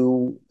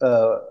new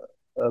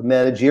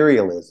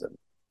managerialism.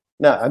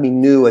 Now, I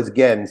mean, new as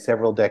again,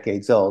 several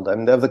decades old. I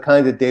mean, of the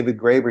kind that David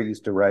Graeber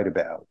used to write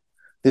about.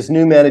 This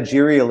new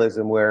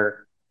managerialism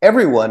where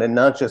everyone, and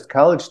not just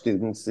college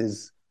students,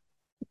 is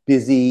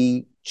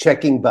busy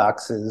checking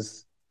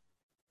boxes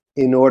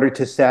in order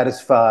to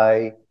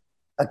satisfy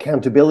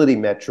accountability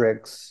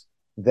metrics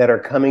that are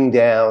coming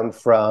down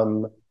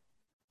from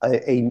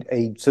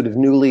a sort of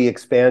newly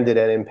expanded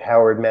and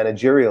empowered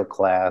managerial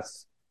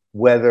class,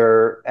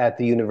 whether at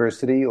the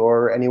university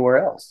or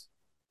anywhere else.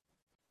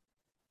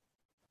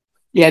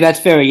 Yeah, that's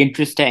very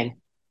interesting.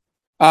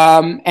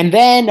 And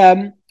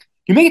then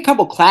you make a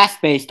couple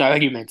class-based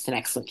arguments in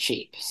Excellent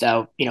Sheep.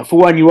 So, for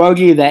one, you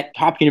argue that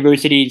top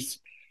universities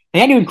they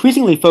had to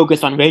increasingly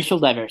focus on racial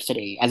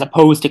diversity as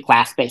opposed to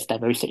class-based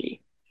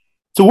diversity.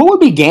 So, what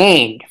would be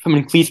gained from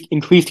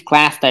increased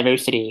class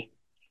diversity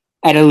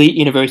at elite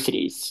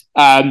universities?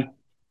 And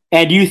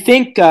do you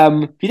think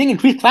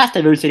increased class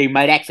diversity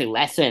might actually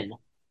lessen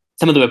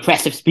some of the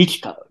repressive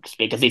speech codes?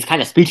 Because these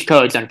kind of speech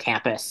codes on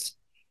campus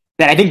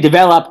that I think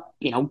develop,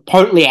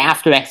 partly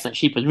after Excellent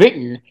Sheep was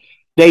written,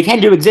 they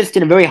tend to exist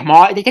in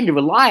they tend to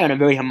rely on a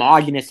very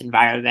homogenous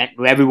environment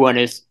where everyone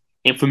is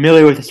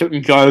familiar with a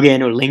certain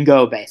jargon or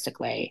lingo,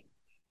 basically.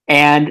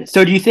 And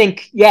so, do you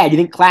think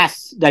increased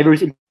class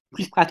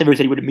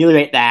diversity would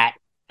ameliorate that,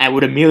 and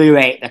would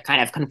ameliorate the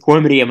kind of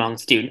conformity among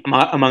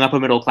upper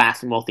middle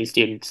class and wealthy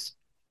students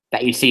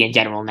that you see in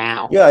general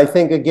now? Yeah, I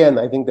think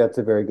that's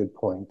a very good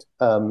point.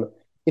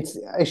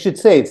 I should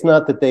say it's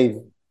not that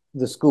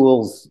the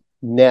schools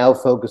now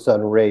focus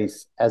on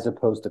race as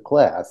opposed to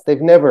class.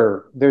 There's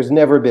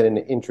never been an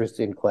interest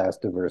in class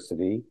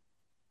diversity.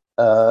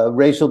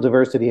 Racial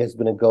diversity has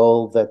been a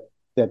goal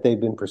that they've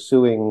been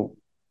pursuing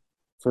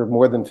for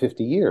more than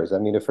 50 years. I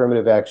mean,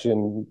 affirmative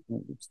action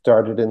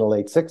started in the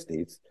late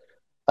 60s.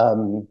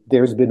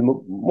 There's been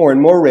more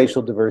and more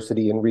racial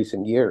diversity in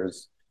recent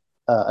years,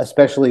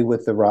 especially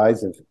with the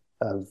rise of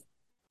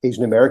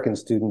Asian American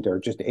student or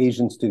just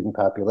Asian student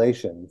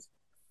populations.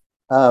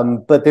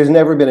 But there's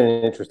never been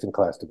an interest in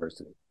class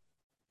diversity.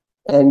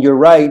 And you're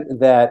right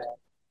that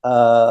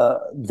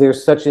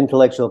there's such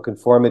intellectual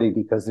conformity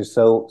because there's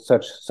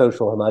such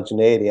social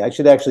homogeneity. I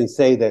should actually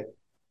say that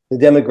the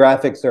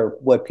demographics are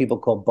what people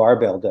call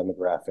barbell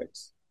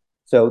demographics.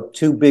 So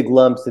 2 big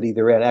lumps at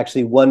either end,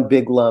 actually 1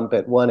 big lump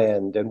at one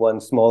end and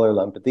 1 smaller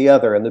lump at the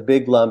other. And the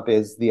big lump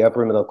is the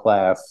upper middle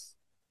class.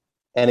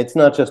 And it's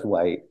not just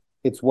white,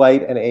 it's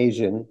white and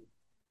Asian,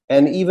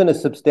 and even a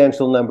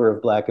substantial number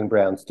of Black and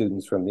brown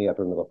students from the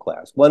upper middle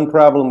class. One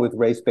problem with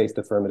race-based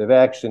affirmative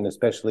action,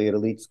 especially at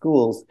elite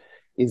schools,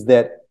 is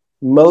that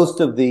most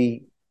of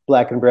the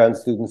Black and brown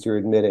students you're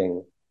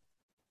admitting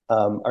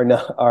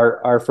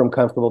are from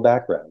comfortable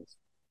backgrounds.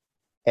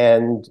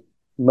 And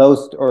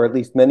most, or at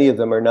least many of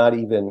them, are not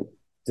even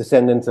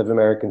descendants of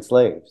American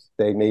slaves.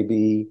 They may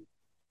be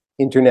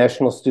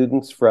international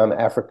students from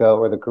Africa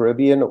or the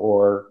Caribbean,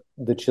 or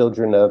the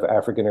children of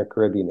African or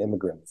Caribbean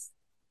immigrants.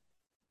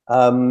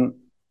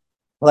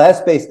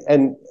 Class-based,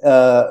 and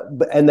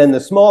then the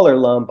smaller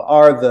lump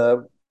are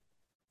the,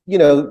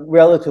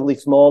 relatively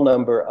small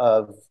number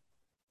of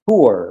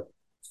poor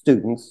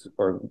students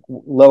or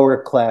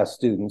lower class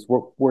students,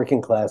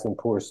 working class and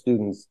poor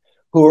students,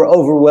 who are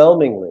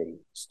overwhelmingly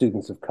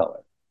students of color.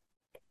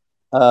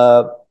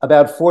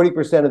 About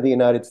 40% of the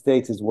United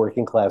States is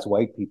working class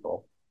white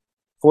people.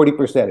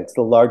 40%, it's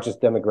the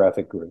largest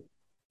demographic group.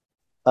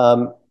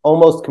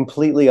 Almost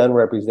completely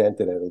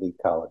unrepresented at elite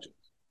colleges.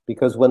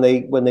 Because when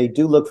they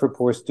do look for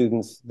poor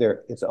students,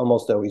 it's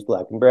almost always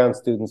Black and brown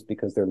students,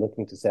 because they're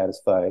looking to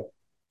satisfy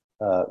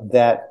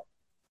that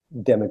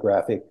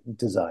demographic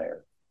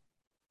desire.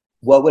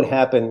 What would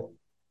happen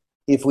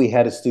if we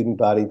had a student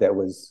body that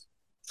was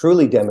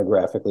truly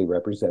demographically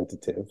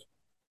representative,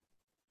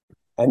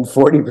 and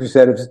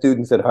 40% of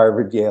students at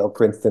Harvard, Yale,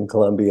 Princeton,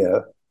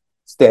 Columbia,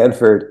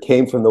 Stanford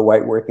came from the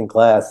white working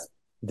class?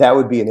 That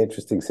would be an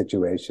interesting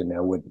situation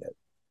now, wouldn't it?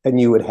 And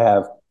you would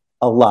have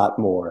a lot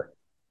more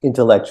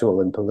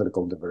intellectual and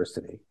political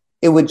diversity.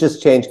 It would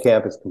just change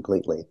campus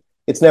completely.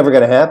 It's never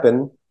going to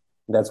happen.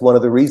 That's one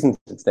of the reasons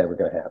it's never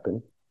going to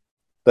happen.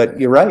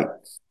 But you're right.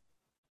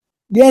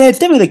 Yeah, it's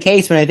definitely the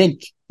case when I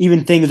think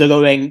even things are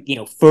going,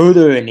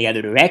 further in the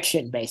other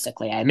direction,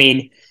 basically. I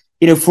mean,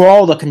 for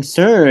all the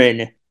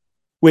concern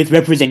with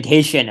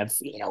representation of,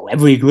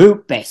 every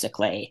group,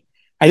 basically,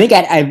 I think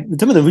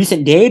some of the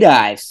recent data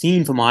I've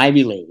seen from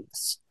Ivy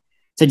Leagues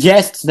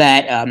suggests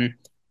that,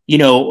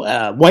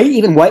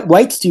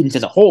 white students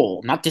as a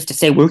whole, not just to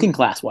say working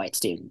class white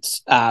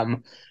students, are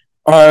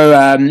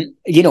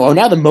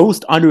now the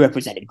most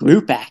underrepresented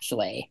group,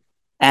 actually,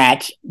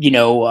 at,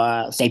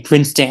 say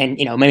Princeton,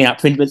 maybe not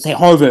Princeton, but say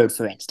Harvard,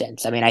 for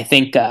instance. I mean, I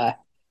think, I've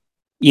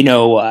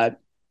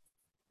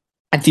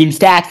seen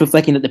stats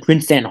reflecting that the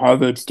Princeton and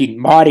Harvard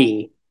student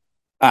body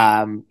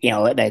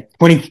the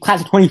class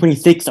of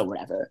 2026 or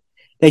whatever,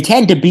 they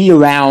tend to be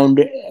around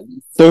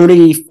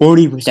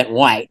 30-40%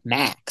 white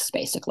max,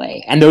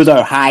 basically. And those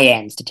are high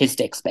end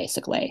statistics,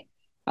 basically.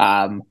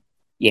 Kind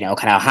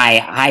of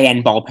high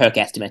end ballpark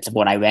estimates of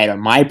what I read on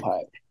my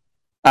part.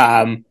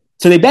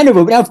 So they bend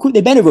over, now, of course,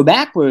 they bend over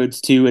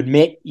backwards to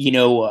admit,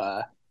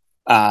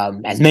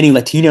 as many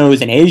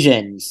Latinos and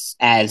Asians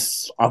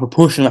as are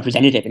proportional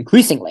representative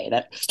increasingly.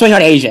 Sorry,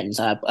 not Asians,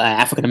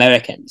 African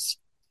Americans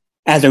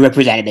as a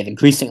representative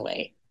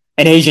increasingly.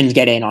 And Asians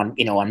get in on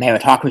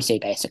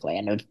meritocracy, basically,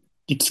 and no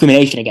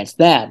discrimination against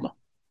them.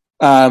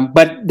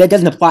 But that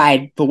doesn't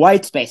apply for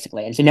whites,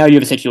 basically. And so now you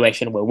have a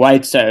situation where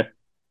whites are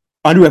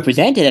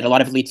underrepresented at a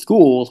lot of elite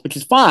schools, which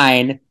is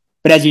fine.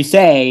 But as you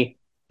say,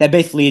 that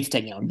basically leads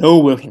to no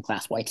working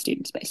class white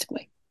students,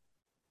 basically.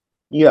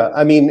 Yeah,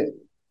 I mean,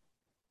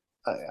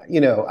 I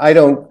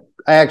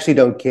actually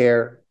don't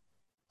care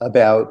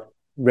about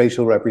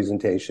racial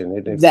representation.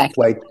 And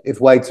Exactly. if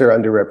whites are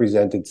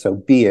underrepresented, so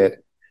be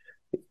it.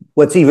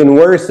 What's even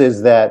worse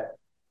is that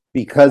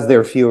because there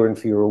are fewer and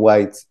fewer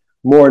whites,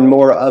 more and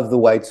more of the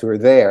whites who are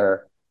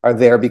there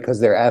because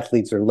they're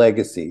athletes or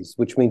legacies,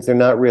 which means they're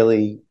not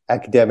really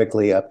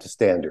academically up to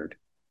standard.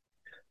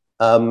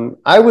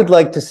 I would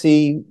like to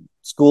see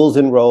schools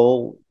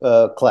enroll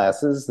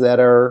classes that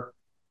are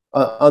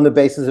on the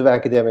basis of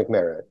academic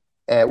merit,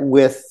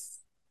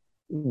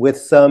 with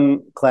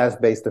some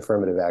class-based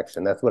affirmative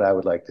action. That's what I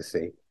would like to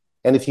see.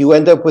 And if you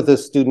end up with a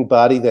student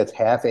body that's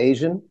half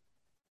Asian,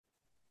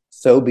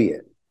 so be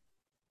it.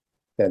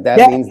 And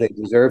that means they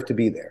deserve to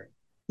be there.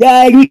 Yeah,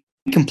 I agree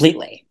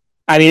completely.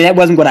 I mean, that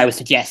wasn't what I was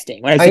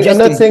suggesting. I'm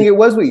not saying it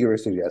was what you were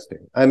suggesting.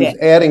 I'm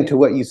adding to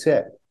what you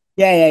said.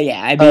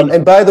 Yeah. I mean,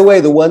 and by the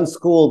way, the one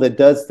school that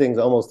does things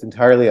almost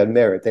entirely on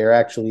merit, they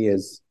actually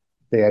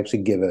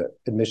give a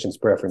admissions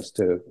preference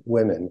to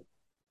women,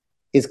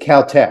 is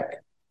Caltech.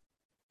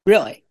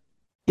 Really?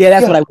 Yeah,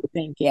 that's what I would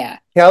think. Yeah.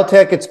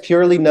 Caltech, it's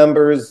purely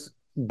numbers,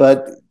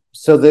 but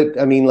so that,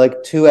 I mean,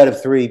 like 2 out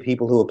of 3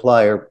 people who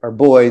apply are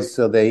boys,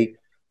 so they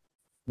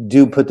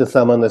do put the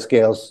thumb on the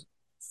scales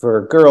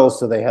for girls,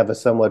 so they have a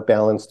somewhat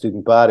balanced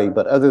student body.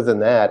 But other than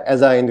that,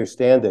 as I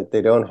understand it,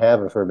 they don't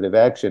have affirmative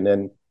action.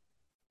 And,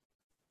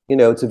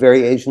 it's a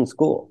very Asian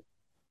school,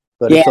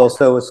 but it's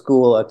also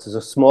it's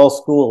a small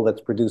school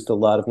that's produced a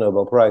lot of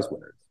Nobel Prize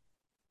winners.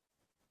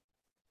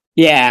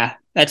 Yeah,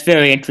 that's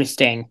very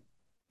interesting.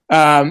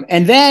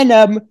 And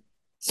then,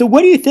 so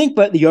what do you think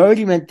about the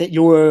argument that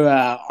your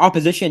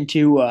opposition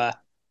to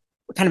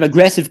kind of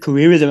aggressive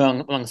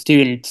careerism among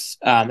students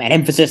and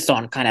emphasis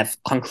on kind of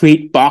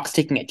concrete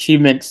box-ticking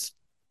achievements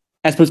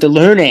as opposed to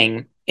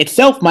learning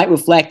itself might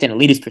reflect an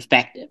elitist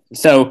perspective?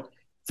 So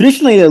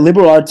traditionally, the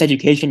liberal arts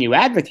education you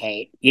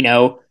advocate,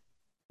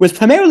 was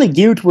primarily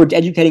geared towards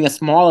educating a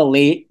small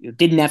elite who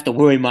didn't have to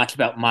worry much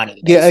about money.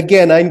 Basically. Yeah,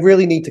 again, I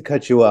really need to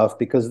cut you off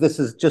because this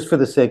is just for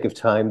the sake of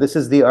time. This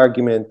is the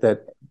argument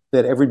that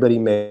everybody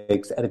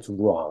makes, and it's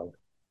wrong.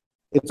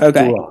 It's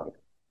wrong.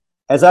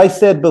 As I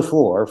said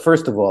before,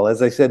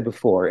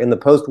 in the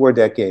post-war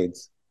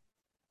decades,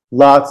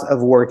 lots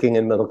of working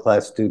and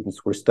middle-class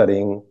students were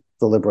studying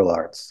the liberal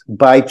arts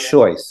by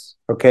choice.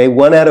 Okay,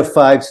 1 out of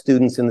 5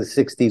 students in the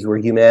 60s were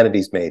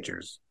humanities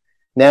majors.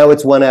 Now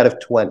it's 1 out of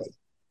 20.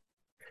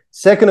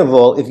 Second of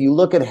all, if you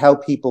look at how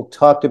people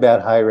talked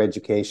about higher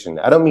education,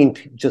 I don't mean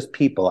just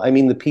people, I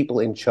mean the people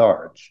in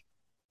charge.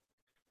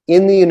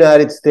 In the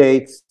United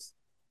States,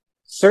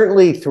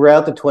 certainly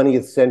throughout the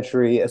 20th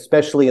century,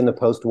 especially in the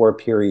post-war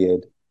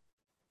period,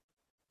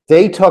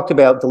 they talked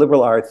about the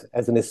liberal arts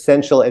as an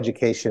essential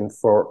education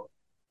for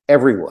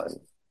everyone,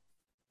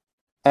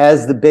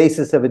 as the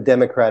basis of a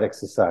democratic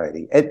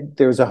society.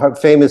 There's a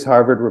famous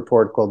Harvard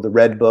report called The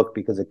Red Book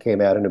because it came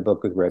out in a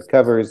book with red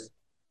covers.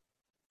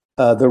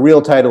 The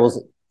real title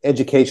was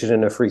Education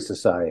in a Free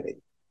Society.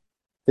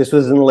 This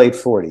was in the late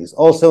 40s.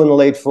 Also in the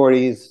late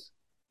 40s,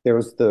 there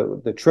was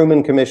the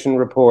Truman Commission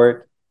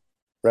report,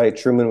 right?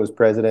 Truman was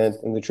president,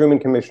 and the Truman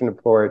Commission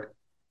report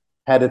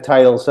had a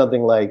title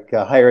something like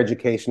Higher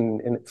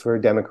Education for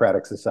a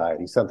Democratic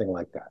Society, something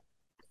like that.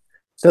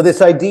 So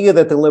this idea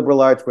that the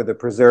liberal arts were the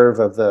preserve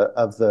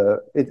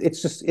it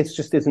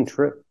just isn't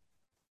true.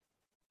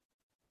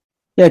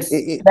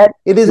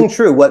 It isn't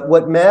true.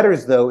 What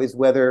matters though is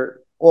whether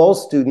all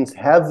students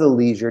have the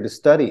leisure to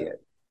study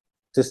it,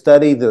 to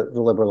study the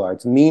liberal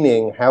arts,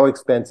 meaning how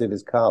expensive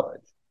is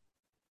college?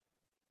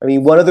 I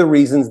mean, one of the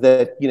reasons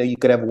that, you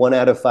could have 1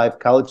 out of 5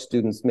 college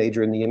students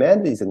major in the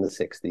humanities in the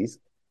 60s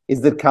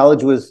is that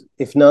college was,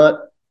 if not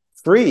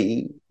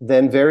free,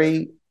 then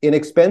very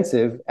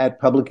inexpensive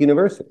at public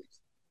universities.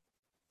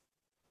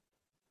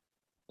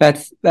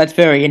 That's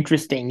very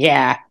interesting.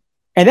 Yeah.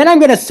 And then I'm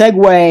going to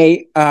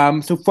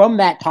segue. So from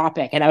that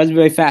topic, and that was a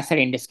very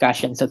fascinating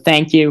discussion. So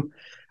thank you.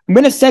 I'm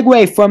going to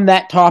segue from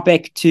that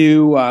topic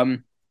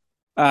to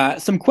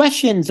some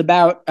questions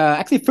about.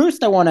 Actually,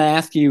 first I want to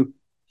ask you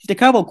just a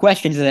couple of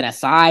questions as an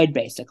aside,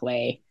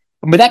 basically,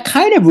 but that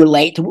kind of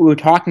relate to what we were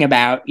talking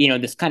about.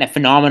 This kind of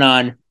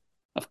phenomenon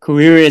of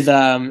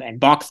careerism and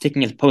box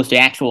ticking as opposed to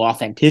actual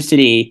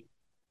authenticity.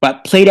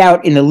 but played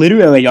out in the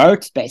literary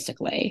arts,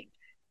 basically.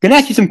 I'm going to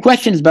ask you some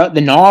questions about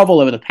the novel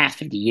over the past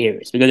 50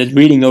 years, because I was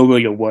reading over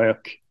your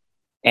work,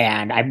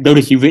 and I've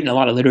noticed you've written a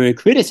lot of literary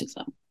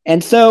criticism.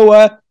 And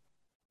so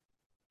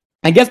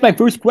I guess my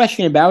first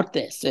question about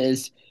this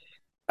is,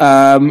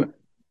 um,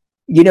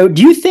 do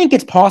you think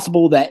it's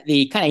possible that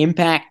the kind of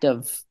impact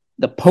of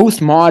the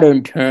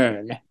postmodern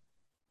turn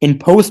in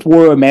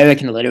post-war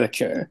American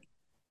literature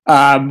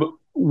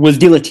was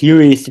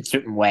deleterious in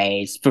certain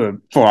ways for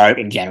art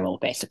in general,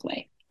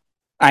 basically?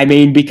 I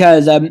mean,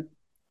 because to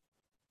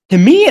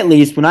me at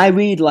least, when I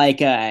read like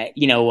Don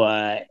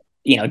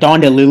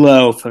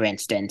DeLillo, for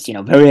instance,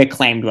 very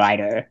acclaimed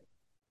writer,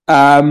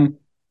 um,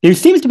 there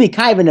seems to be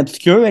kind of an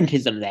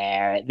obscurantism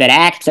there that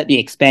acts at the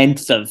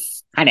expense of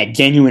kind of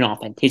genuine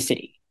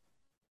authenticity.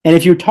 And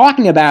if you're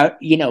talking about,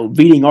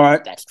 reading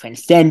art that's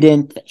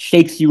transcendent, that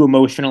shakes you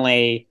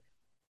emotionally,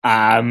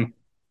 um,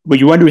 where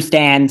you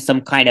understand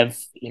some kind of,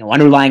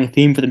 underlying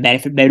theme for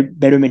the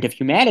betterment of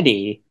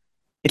humanity,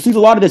 it seems a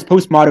lot of this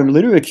postmodern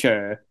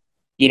literature,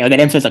 that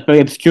emphasizes like very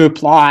obscure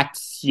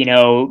plots,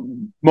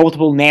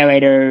 multiple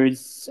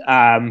narrators,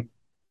 kind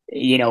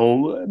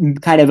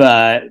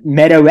of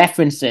meta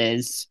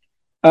references.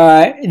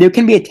 There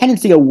can be a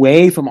tendency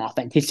away from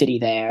authenticity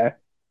there,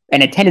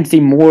 and a tendency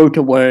more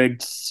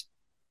towards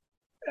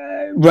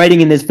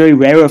writing in this very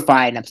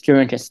rarefied and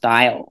obscurantist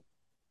style.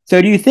 So,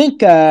 do you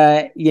think,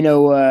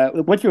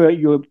 what's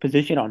your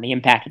position on the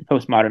impact of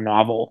postmodern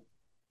novel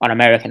on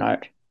American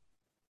art?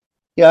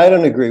 Yeah, I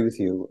don't agree with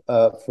you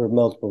for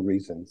multiple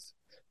reasons.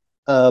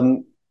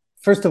 Um,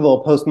 First of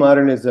all,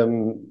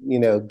 postmodernism,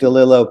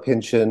 DeLillo,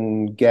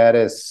 Pynchon,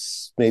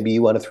 Gaddis, maybe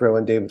you want to throw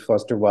in David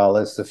Foster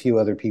Wallace, a few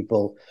other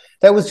people.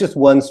 That was just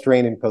one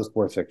strain in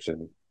post-war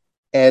fiction.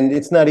 And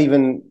it's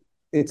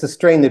a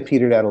strain that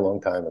petered out a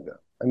long time ago.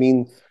 I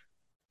mean,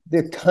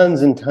 there are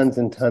tons and tons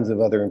and tons of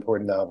other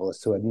important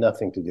novelists who had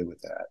nothing to do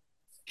with that.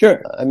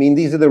 Sure. I mean,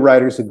 these are the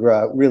writers who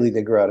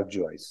they grow out of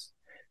Joyce.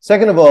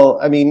 Second of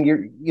all, I mean,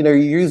 you're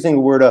using a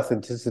word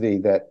authenticity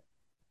that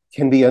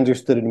can be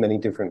understood in many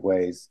different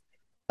ways.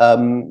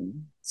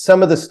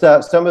 Some of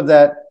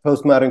that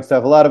postmodern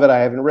stuff, a lot of it I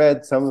haven't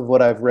read. Some of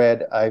what I've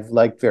read, I've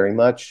liked very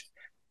much.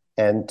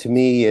 And to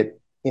me, it,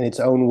 in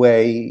its own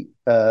way,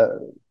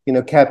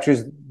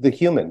 captures the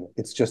human.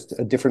 It's just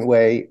a different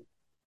way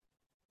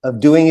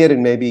of doing it,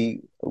 and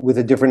maybe with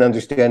a different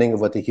understanding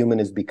of what the human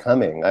is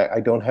becoming.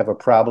 I don't have a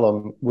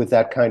problem with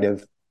that kind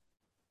of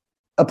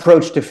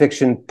approach to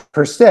fiction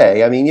per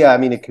se. I mean,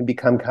 it can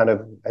become kind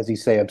of, as you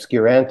say,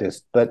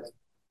 obscurantist, but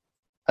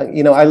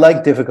I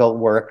like difficult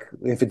work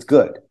if it's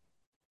good.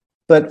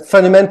 But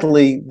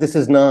fundamentally, this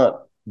is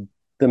not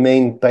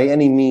by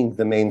any means,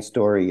 the main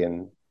story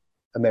in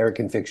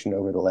American fiction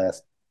over the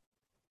last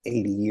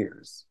 80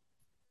 years.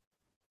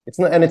 It's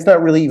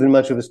not really even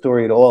much of a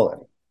story at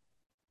all.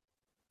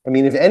 I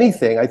mean, if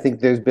anything, I think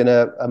there's been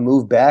a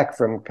move back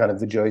from kind of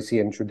the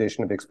Joycean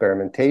tradition of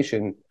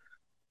experimentation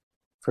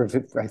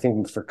I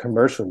think for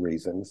commercial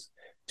reasons,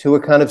 to a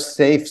kind of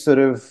safe sort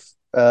of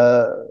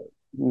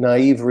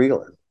naive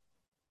realism.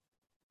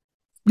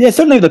 Yeah,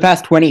 certainly over the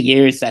past 20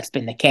 years, that's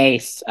been the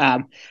case.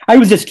 I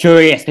was just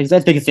curious because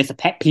I think it's just a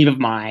pet peeve of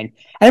mine.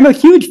 And I'm a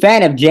huge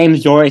fan of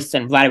James Joyce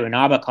and Vladimir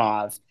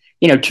Nabokov,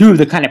 two of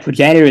the kind of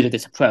progenitors of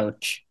this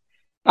approach.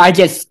 I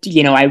just,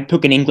 I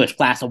took an English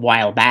class a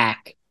while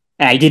back,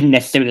 and I didn't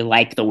necessarily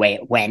like the way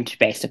it went,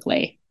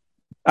 basically.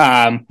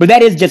 But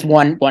that is just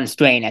one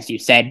strain, as you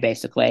said,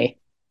 basically.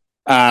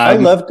 I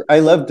loved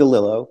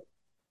DeLillo,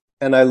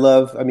 and I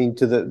mean,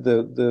 to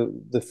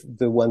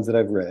the ones that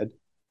I've read.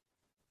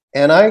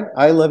 And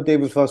I love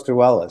David Foster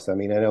Wallace. I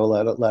mean, I know a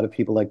lot of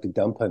people like to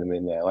dump on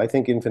him now. I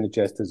think Infinite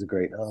Jest is a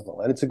great novel,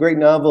 and it's a great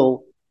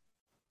novel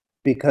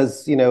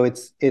because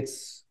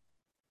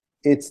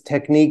its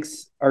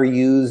techniques are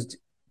used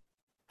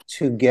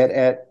to get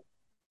at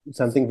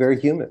something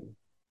very human.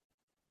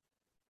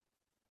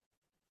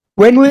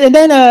 What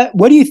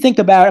do you think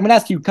about? I'm going to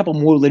ask you a couple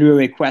more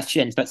literary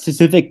questions, but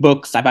specific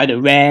books I've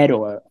either read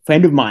or a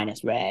friend of mine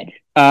has read.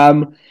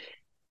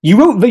 You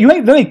wrote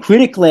very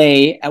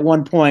critically at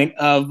one point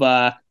of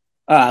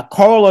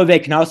Karl Ove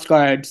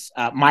Knausgaard's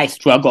My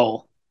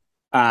Struggle,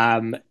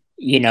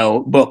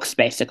 books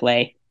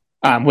basically,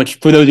 which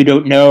for those who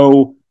don't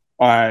know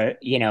are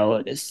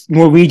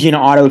Norwegian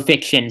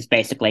autofictions,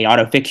 basically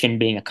autofiction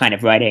being a kind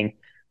of writing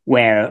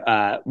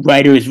where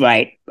writers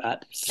write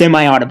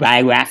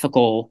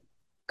semi-autobiographical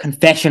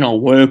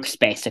confessional works,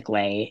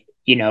 basically,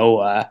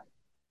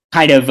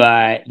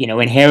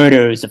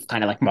 inheritors of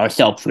kind of like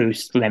Marcel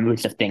Proust,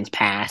 remembrance of things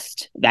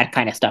past, that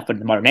kind of stuff in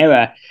the modern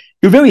era.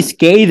 You're very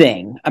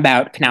scathing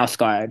about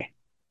Knausgaard.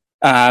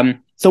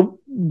 So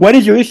what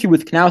is your issue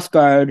with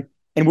Knausgaard,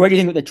 and where do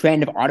you think of the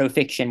trend of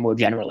autofiction more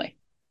generally?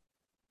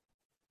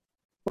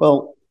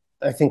 Well,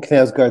 I think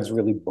Knausgaard's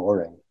really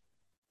boring.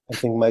 I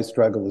think My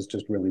Struggle is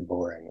just really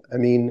boring. I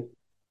mean,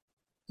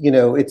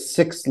 it's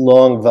 6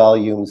 long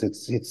volumes.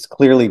 It's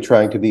clearly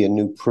trying to be a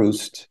new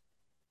Proust.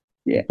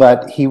 Yeah.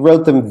 But he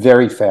wrote them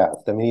very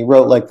fast. I mean, he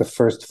wrote like the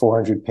first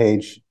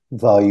 400-page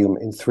volume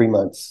in 3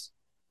 months.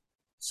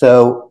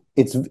 So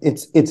it's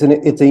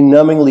a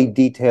numbingly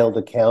detailed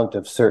account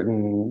of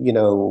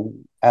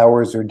certain,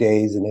 hours or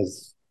days in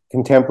his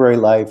contemporary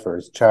life or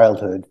his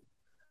childhood,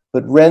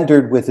 but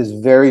rendered with his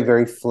very,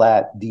 very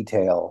flat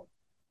detail,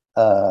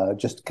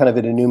 just kind of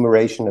an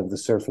enumeration of the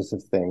surface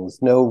of things.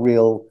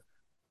 No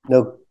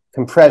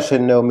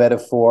compression, no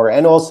metaphor,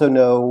 and also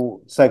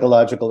no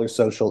psychological or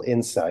social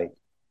insight.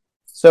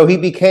 So he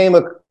became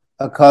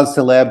a cause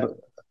célèbre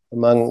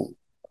among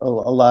a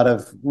lot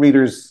of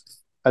readers.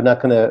 I'm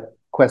not going to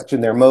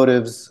question their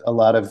motives. A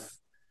lot of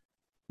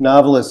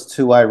novelists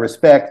who I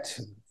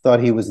respect thought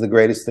he was the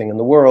greatest thing in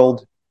the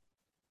world.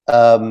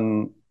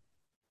 Um,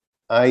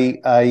 I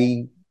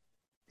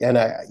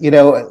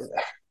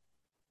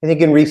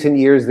think in recent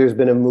years there's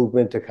been a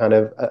movement to kind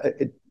of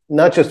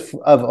not just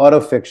of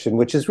autofiction,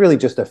 which is really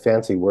just a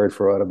fancy word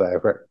for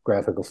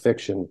autobiographical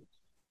fiction,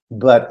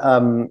 but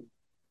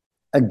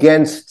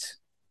against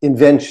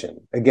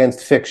invention,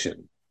 against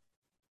fiction,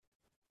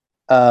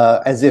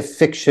 as if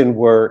fiction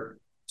were,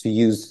 to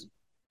use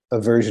a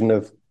version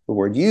of the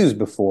word used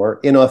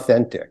before,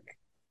 inauthentic,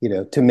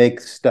 to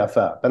make stuff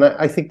up. And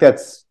I think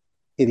that's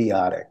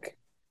idiotic.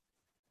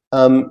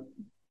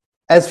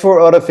 As for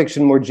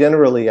autofiction more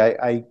generally,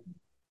 I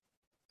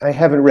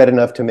haven't read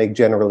enough to make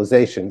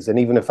generalizations. And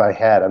even if I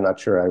had, I'm not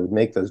sure I would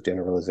make those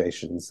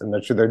generalizations. I'm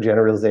not sure there are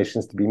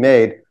generalizations to be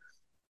made.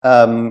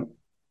 Ben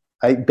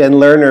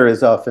Lerner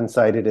is often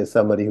cited as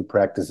somebody who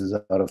practices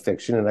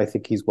autofiction, and I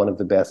think he's one of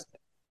the best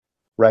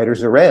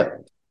writers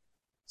around.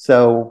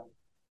 So,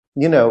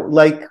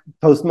 like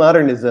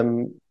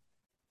postmodernism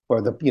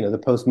or the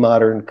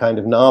postmodern kind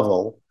of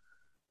novel,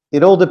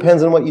 it all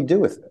depends on what you do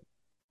with it.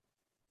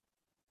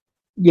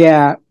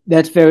 Yeah,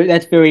 that's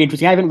very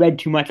interesting. I haven't read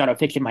too much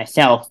autofiction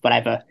myself, but I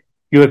have a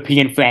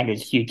European friend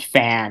who's a huge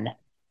fan,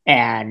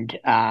 and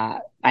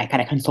I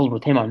kind of consulted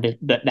with him on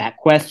that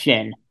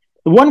question.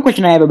 The one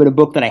question I have about a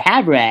book that I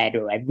have read,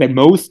 or I've read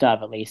most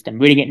of at least, I'm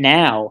reading it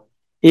now,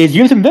 is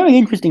you have some very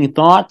interesting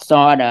thoughts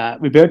on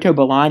Roberto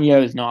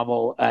Bolaño's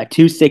novel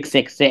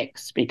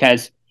 2666,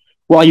 because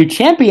while you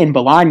champion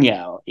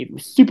Bolaño,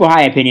 super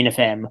high opinion of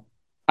him,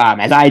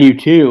 as I do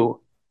too,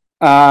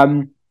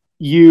 um,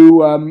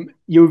 you're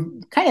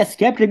kind of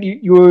skeptical.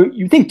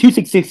 You think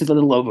 266 is a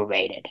little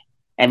overrated,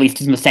 at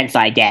least in the sense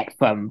I get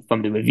from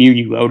the review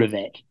you wrote of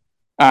it.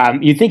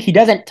 You think he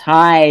doesn't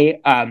tie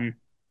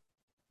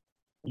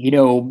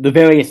the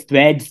various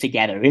threads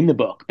together in the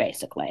book,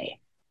 basically.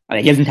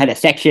 He doesn't tie the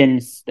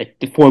sections,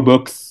 the four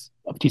books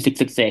of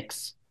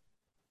 2666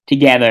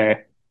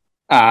 together.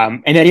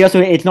 And then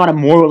it's not a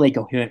morally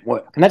coherent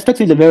work. And that strikes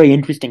me as a very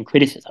interesting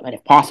criticism. And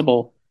if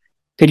possible,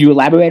 could you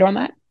elaborate on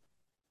that?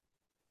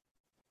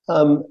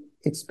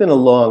 It's been a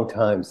long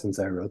time since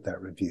I wrote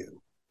that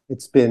review.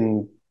 It's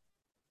been,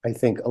 I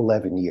think,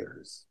 11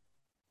 years.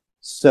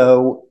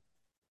 So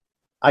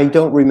I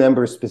don't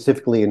remember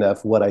specifically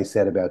enough what I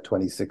said about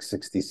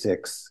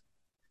 2666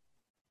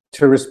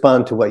 to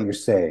respond to what you're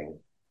saying.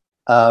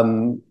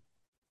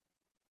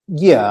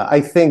 Yeah,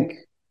 I think,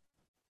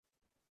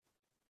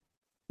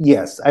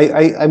 yes.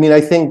 I mean,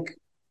 I think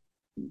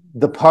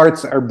the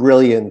parts are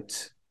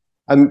brilliant.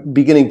 I'm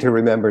beginning to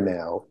remember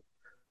now.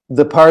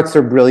 The parts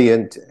are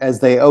brilliant, as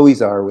they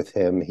always are with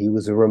him. He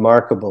was a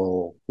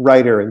remarkable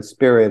writer in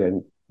spirit,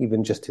 and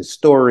even just his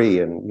story,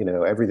 and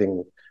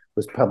everything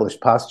was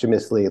published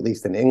posthumously, at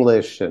least in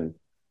English, and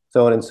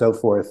so on and so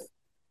forth.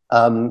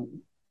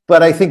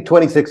 But I think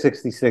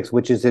 2666,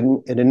 which is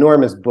an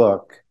enormous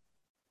book,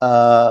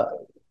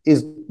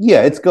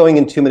 it's going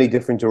in too many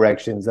different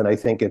directions, and I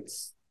think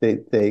it's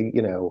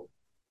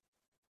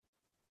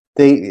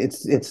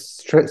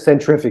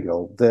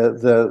centrifugal.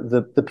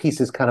 The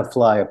pieces kind of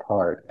fly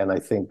apart, and I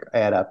think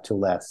add up to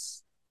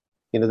less.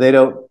 They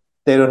don't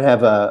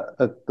have a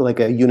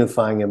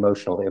unifying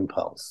emotional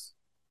impulse.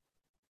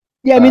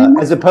 Yeah, I mean,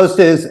 as opposed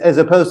to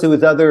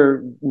his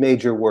other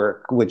major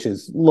work, which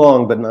is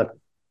long but not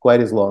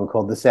quite as long,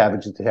 called The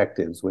Savage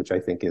Detectives, which I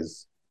think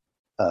is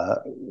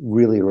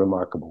really a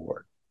remarkable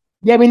work.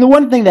 yeah, I mean, the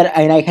one thing that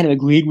I kind of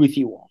agreed with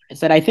you on is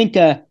that I think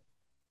a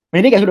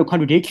sort of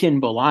contradiction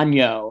in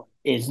Bolaño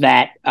is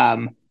that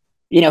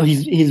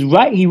he's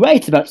right. He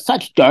writes about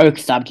such dark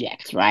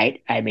subjects,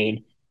 right? I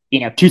mean,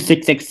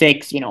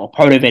 2666.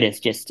 Part of it is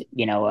just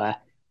a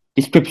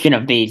description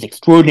of these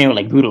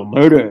extraordinarily brutal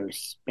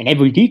murders in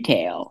every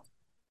detail,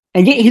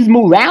 and yet his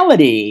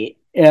morality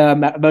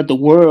about the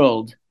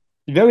world,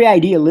 very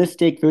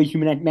idealistic, very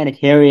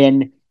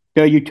humanitarian,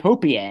 very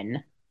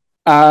utopian.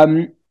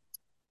 Um,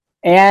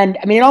 and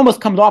I mean, it almost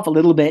comes off a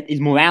little bit,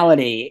 his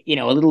morality,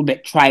 a little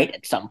bit trite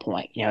at some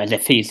point, as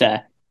if he's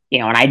an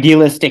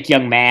idealistic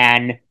young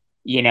man,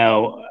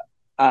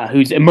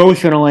 who's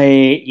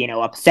emotionally,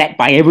 upset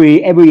by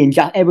every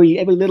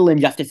little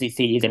injustice he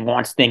sees and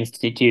wants things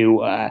to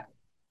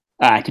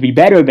be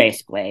better,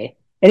 basically.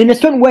 And in a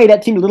certain way,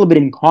 that seemed a little bit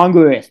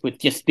incongruous with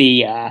just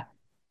the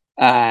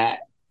kind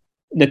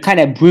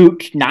of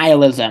brute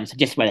nihilism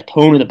suggested by the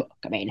tone of the book.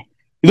 I mean,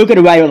 you look at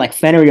a writer like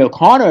Flannery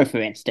O'Connor, for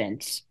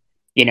instance,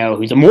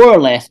 who's a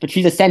moralist, but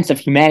she's a sense of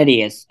humanity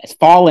has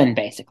fallen,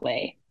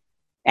 basically.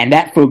 and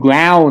that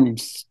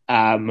foregrounds,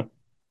 her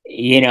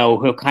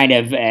kind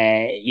of,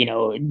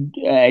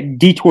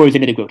 detours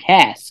into the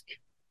grotesque.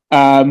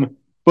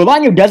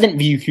 Bolaño doesn't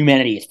view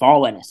humanity as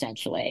fallen,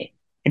 essentially.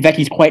 In fact,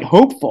 he's quite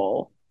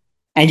hopeful,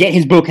 and yet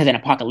his book has an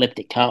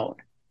apocalyptic tone.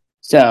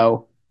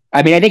 So,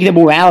 I mean, I think the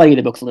morality of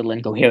the book's a little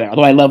incoherent,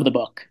 although I love the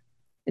book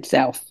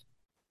itself.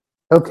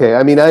 Okay,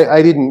 I mean,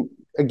 I didn't.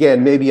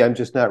 Again, maybe I'm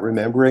just not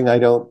remembering. I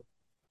don't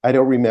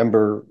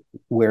remember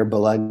where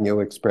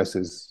Bolaño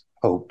expresses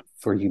hope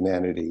for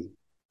humanity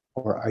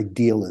or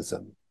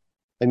idealism.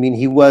 I mean,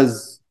 he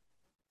was,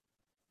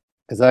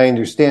 as I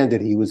understand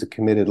it, he was a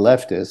committed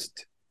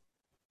leftist.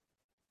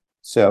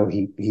 So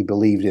he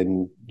believed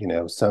in,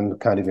 some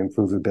kind of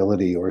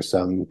improvability or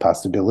some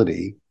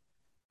possibility.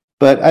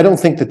 But I don't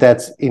think that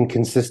that's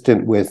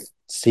inconsistent with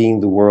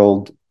seeing the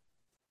world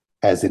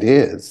as it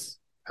is.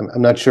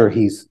 I'm not sure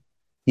he's,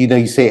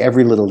 you say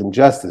every little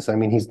injustice. I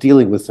mean, he's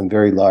dealing with some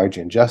very large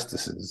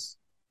injustices,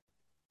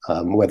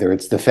 whether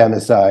it's the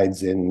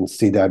femicides in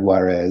Ciudad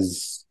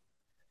Juarez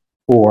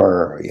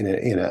or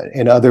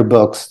in other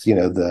books,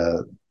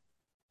 the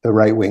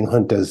right wing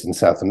juntas in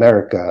South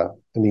America.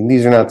 I mean,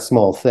 these are not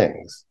small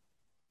things.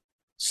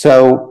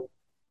 So,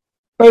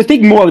 I was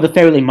thinking more of the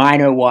fairly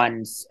minor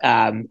ones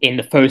in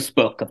the first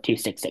book of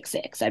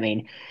 2666.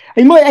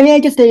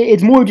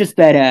 It's more just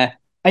that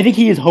I think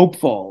he is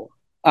hopeful.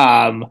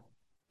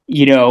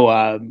 You know,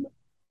 I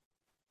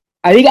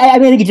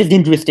think it's just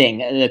interesting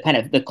the kind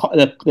of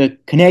the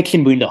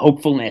connection between the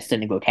hopefulness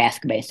and the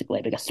grotesque,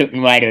 basically, because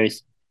certain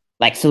writers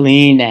like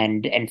Celine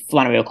and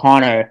Flannery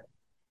O'Connor,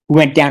 who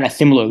went down a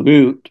similar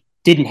route,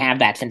 didn't have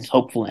that sense of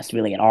hopefulness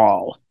really at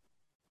all.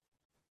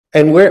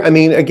 and where, I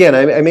mean, again,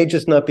 I may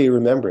just not be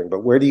remembering,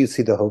 but where do you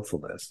see the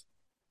hopefulness?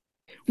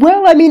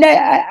 Well, I mean,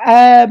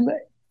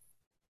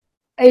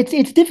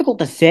 it's difficult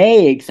to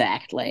say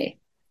exactly.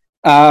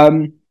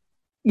 Um,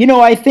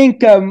 I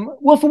think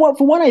well,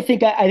 for one, I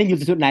think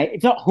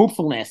it's not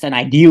hopefulness and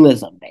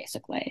idealism,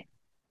 basically.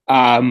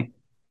 Um,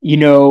 you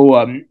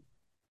know,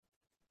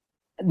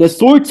 the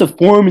sorts of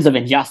forms of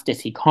injustice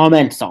he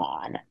comments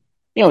on,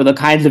 the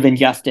kinds of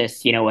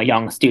injustice, a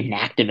young student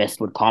activist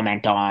would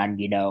comment on,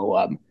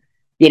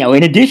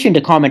 in addition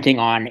to commenting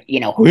on,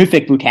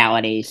 horrific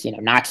brutalities,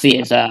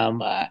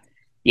 Nazism,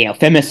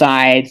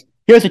 femicides.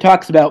 He also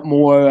talks about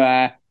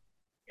more,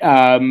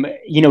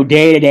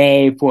 day to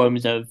day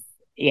forms of,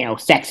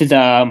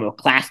 sexism or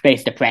class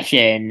based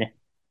oppression,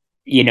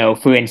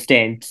 for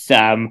instance,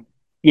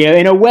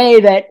 in a way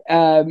that,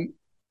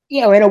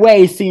 in a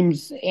way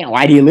seems,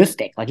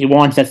 idealistic. Like he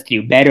wants us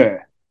to do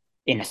better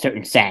in a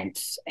certain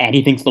sense, and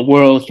he thinks the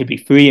world should be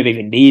free of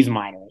even these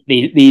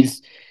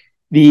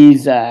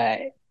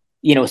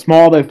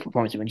smaller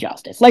forms of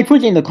injustice. Like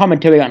putting the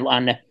commentary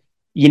on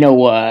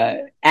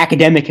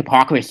academic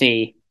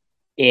hypocrisy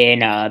in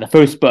the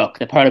first book,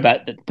 the part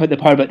about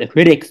the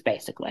critics,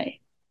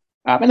 basically,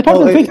 and the part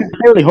Well, of the critics is a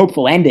fairly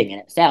hopeful ending in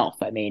itself.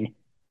 I mean,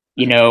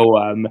 you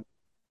know,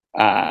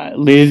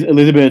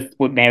 Elizabeth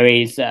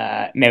marries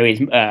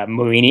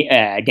Marini,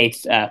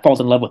 dates falls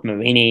in love with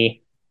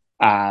Marini.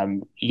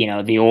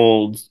 The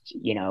old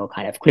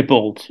kind of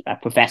crippled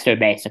professor,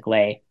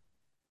 basically,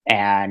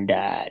 and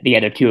the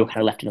other two are kind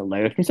of left in the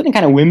lurch. There's something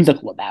kind of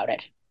whimsical about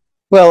it.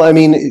 well, I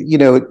mean,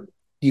 you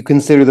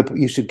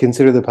should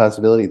consider the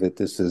possibility that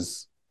this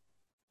is,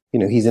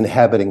 he's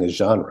inhabiting a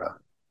genre.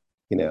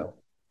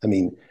 I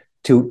mean,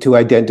 to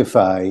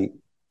identify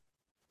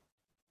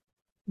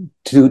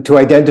to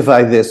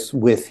identify this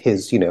with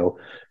his, to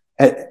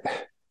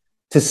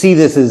see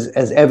this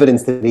as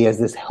evidence that he has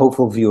this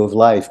hopeful view of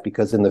life,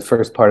 because in the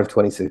first part of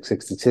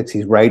 2666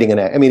 he's writing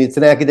it's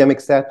an academic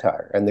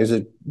satire, and there's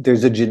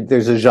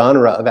a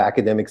genre of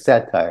academic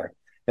satire,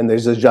 and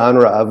there's a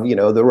genre of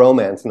the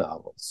romance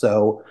novel.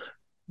 So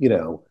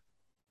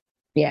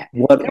Yeah,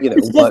 what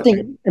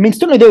I mean,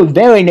 certainly there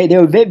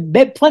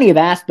were plenty of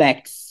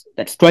aspects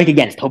that strike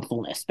against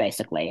hopefulness,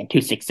 basically, in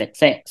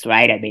 2666,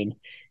 right? I mean,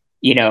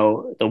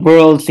 the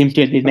world seems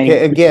to have been many.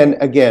 okay, again,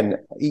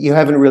 you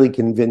haven't really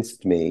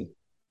convinced me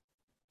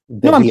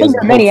No, that I'm saying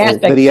there are many he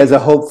aspects. has a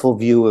hopeful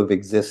view of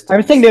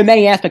I'm saying existence. there are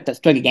many aspects that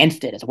strike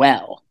against it as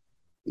well.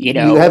 You You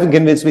know, haven't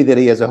convinced me that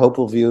he has a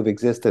hopeful view of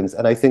existence,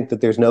 and I think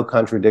that there's no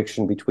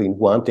contradiction between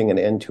wanting an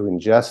end to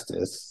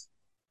injustice,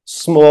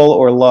 small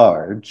or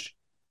large,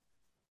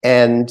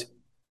 and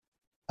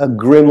a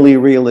grimly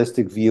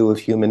realistic view of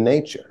human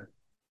nature.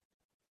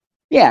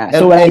 yeah.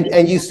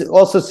 And you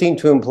also seem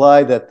to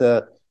imply that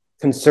the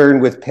concern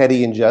with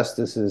petty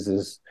injustices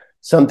is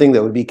something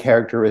that would be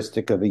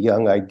characteristic of a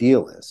young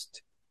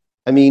idealist.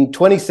 I mean,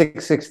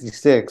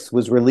 2666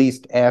 was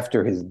released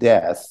after his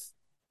death.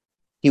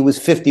 He was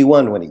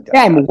 51 when he died.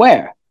 Yeah, I'm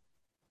aware.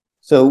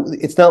 So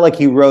it's not like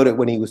he wrote it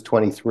when he was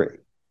 23.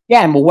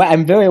 Yeah, I'm aware.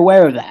 I'm very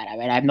aware of that. I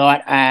mean, I'm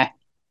not.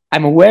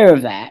 I'm aware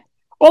of that.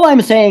 All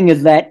I'm saying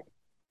is that,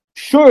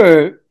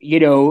 sure,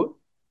 the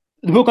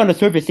book on the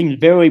surface seems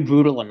very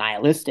brutal and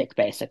nihilistic,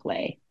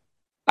 basically.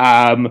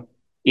 Um,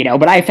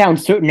 but I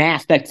found certain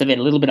aspects of it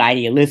a little bit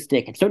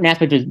idealistic, and certain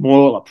aspects of his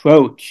moral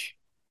approach,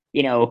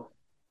 you know,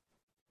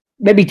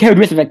 maybe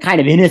characteristic of a kind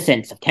of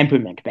innocence of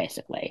temperament,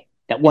 basically,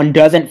 that one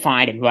doesn't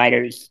find in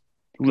writers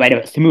who write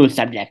about similar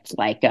subjects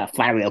like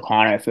Flannery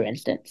O'Connor, for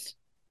instance.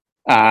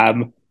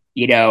 Um,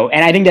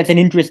 and I think that's an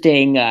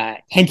interesting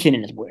tension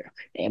in his work.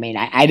 I mean,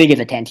 I think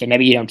it's a tension.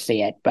 Maybe you don't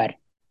see it, but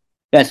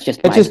that's just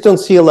I my just don't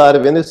see a lot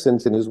of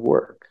innocence in his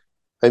work.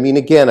 I mean,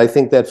 again, I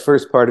think that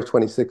first part of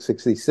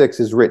 2666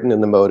 is written in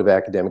the mode of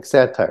academic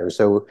satire.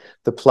 So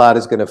the plot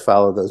is going to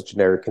follow those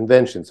generic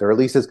conventions, or at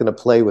least it's going to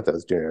play with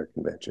those generic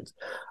conventions.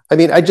 I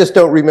mean, I just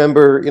don't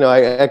remember,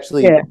 I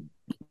actually, yeah.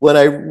 when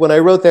I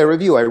wrote that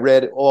review, I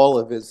read all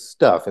of his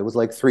stuff. It was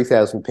like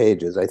 3,000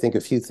 pages. I think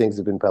a few things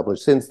have been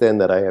published since then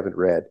that I haven't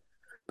read,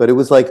 but it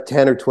was like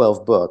 10 or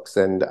 12 books,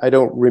 and I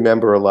don't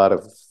remember a lot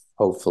of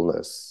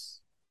hopefulness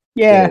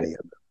in Yeah, any of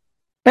them.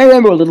 I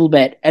remember a little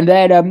bit. And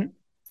then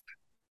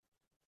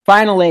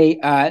finally,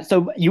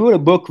 so you wrote a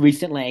book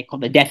recently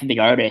called The Death of the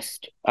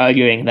Artist,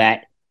 arguing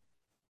that,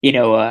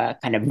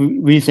 kind of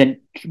recent,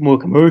 more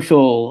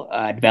commercial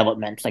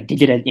developments like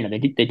digital,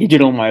 the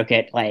digital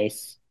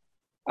marketplace,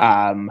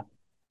 um,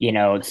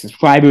 the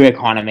subscriber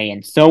economy,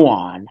 and so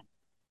on,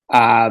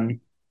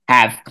 um,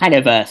 have kind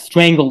of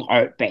strangled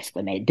art,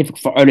 basically, made it difficult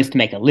for artists to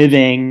make a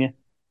living,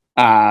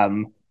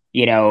 um,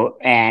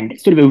 and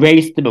sort of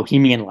erased the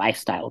bohemian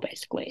lifestyle,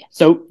 basically.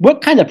 So,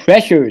 what kind of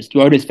pressures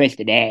do artists face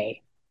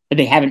today that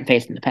they haven't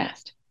faced in the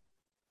past?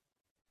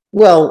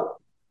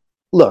 Well,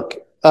 look,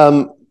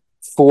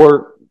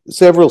 for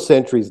several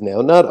centuries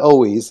now, not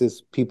always,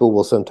 as people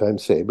will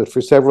sometimes say, but for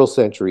several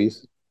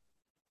centuries,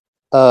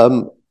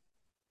 um,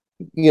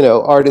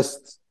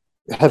 artists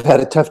have had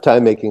a tough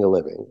time making a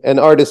living. And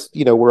artists,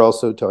 we're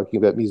also talking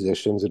about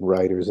musicians and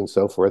writers and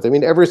so forth. I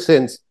mean, ever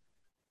since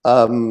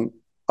um,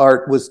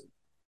 art was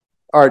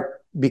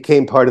art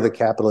became part of the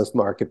capitalist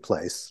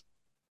marketplace,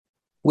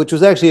 which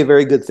was actually a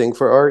very good thing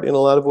for art in a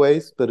lot of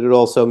ways, but it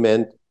also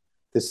meant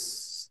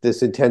this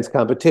intense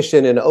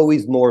competition and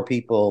always more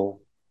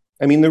people.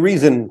 I mean,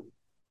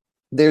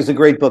 there's a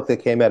great book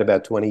that came out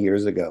about 20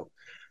 years ago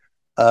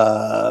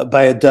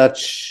by a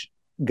Dutch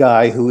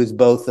guy who is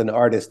both an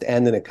artist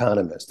and an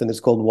economist, and it's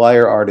called Why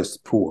Are Artists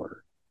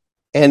Poor?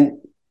 And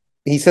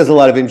he says a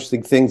lot of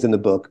interesting things in the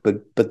book,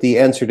 but the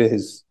answer to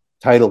his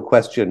title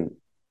question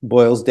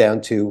boils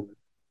down to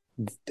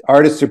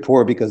artists are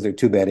poor because they're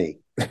too many,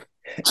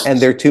 and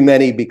they're too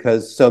many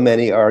because so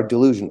many are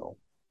delusional.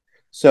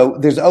 So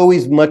there's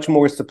always much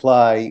more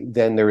supply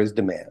than there is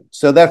demand.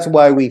 So that's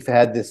why we've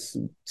had this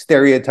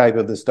stereotype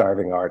of the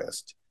starving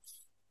artist.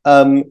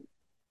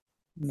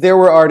 There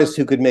were artists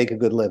who could make a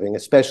good living,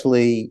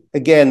 especially,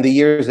 again, the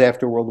years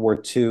after World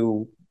War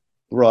II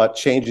brought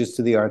changes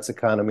to the arts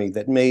economy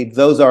that made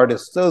those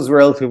artists, those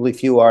relatively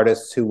few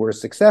artists who were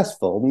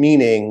successful,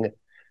 meaning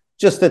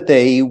just that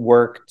they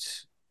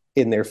worked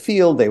in their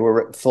field, they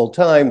were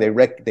full-time, they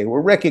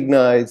were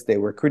recognized, they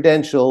were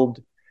credentialed.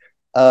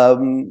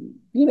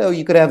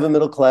 You could have a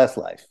middle-class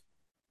life.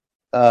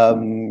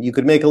 You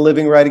could make a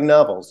living writing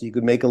novels. You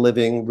could make a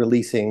living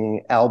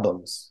releasing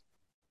albums.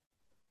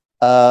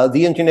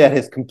 The internet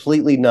has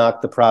completely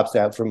knocked the props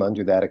out from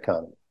under that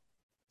economy.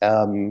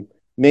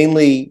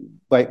 Mainly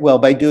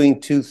by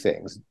doing two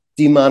things: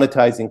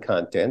 demonetizing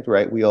content,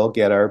 right? We all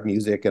get our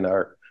music and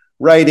our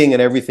writing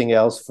and everything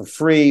else for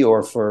free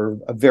or for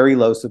a very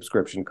low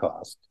subscription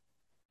cost,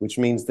 which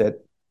means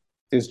that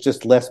there's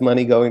just much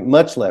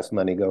less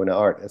money going to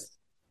artists.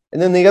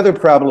 And then the other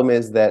problem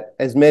is that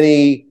as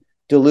many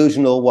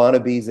delusional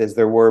wannabes as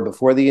there were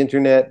before the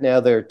internet, now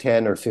there are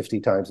 10 or 50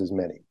 times as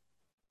many.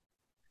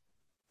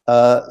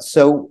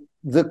 So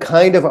the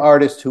kind of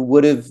artist who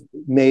would have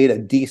made a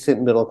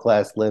decent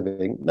middle-class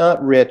living,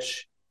 not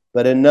rich,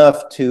 but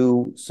enough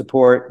to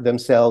support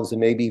themselves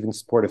and maybe even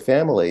support a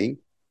family,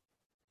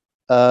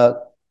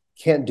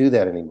 can't do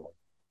that anymore.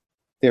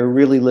 They're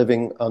really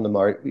living on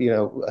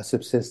a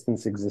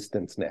subsistence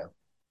existence now.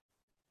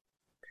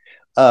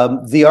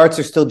 The arts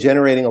are still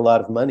generating a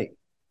lot of money,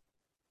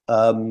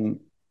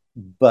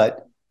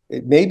 but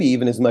maybe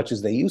even as much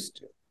as they used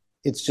to.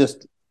 It's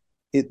just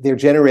they're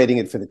generating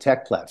it for the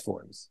tech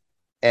platforms,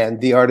 and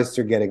the artists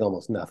are getting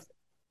almost nothing.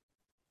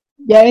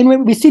 Yeah,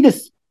 and we see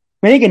this.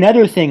 I think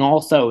another thing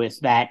also is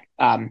that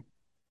the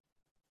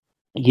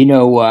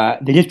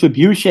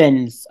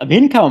distributions of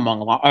income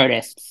among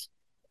artists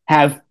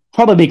have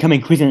probably become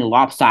increasingly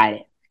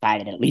lopsided,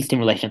 at least in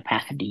relation to the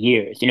past 50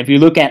 years. If you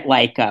look at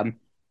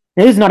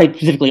this is not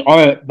specifically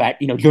art, but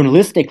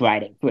journalistic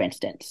writing, for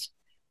instance.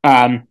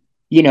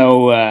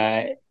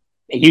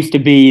 It used to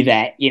be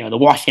that the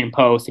Washington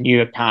Post, the New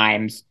York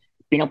Times,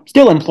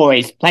 still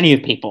employs plenty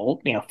of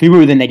people,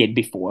 fewer than they did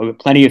before, but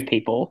plenty of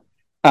people.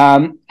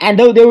 And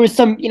though there was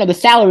some, the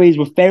salaries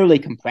were fairly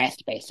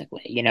compressed,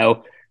 basically.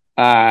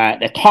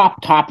 The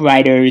top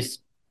writers,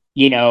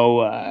 may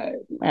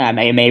have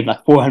made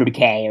like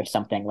 400K or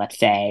something, let's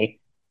say,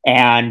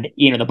 and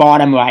the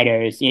bottom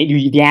writers,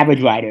 the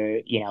average writer,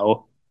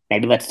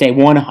 maybe let's say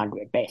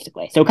 100,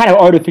 basically. So kind of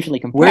artificially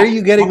compressed. Where are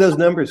you getting those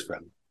numbers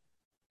from?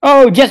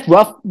 Oh,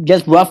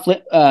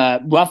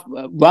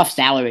 rough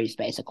salaries,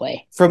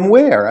 basically. From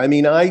where? I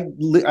mean, I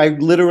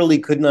literally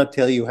could not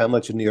tell you how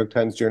much a New York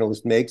Times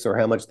journalist makes or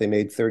how much they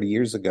made 30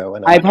 years ago,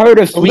 and I've I'm heard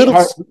of a little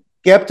Sweetheart.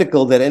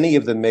 skeptical that any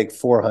of them make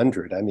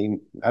 400. I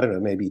mean, I don't know,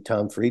 maybe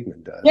Tom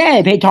Friedman does.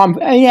 Yeah, they pay Tom.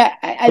 Yeah,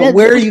 But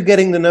where are you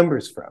getting the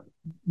numbers from?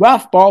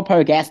 rough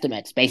ballpark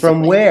estimates, From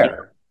basically.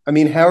 where? I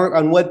mean, how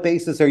on what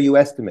basis are you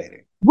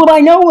estimating? Well,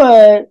 I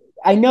know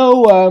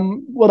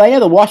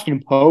the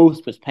Washington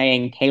Post was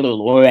paying Taylor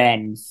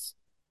Lorenz.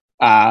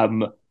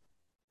 Oh,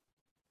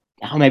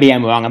 maybe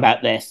I'm wrong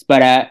about this,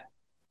 but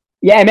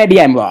yeah, maybe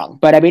I'm wrong.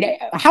 But I mean,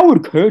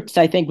 Howard Kurtz,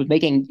 I think, was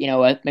making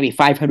maybe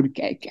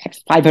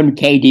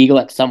 500K deal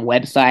at some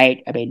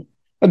website. I mean,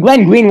 but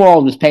Glenn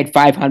Greenwald was paid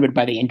 500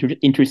 by the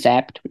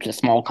Intercept, which is a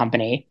small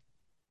company,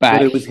 But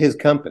but it was his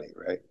company,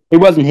 right? it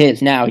wasn't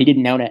his. No, he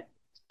didn't own it.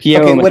 Okay,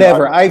 Piero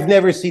whatever. Masaro. I've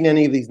never seen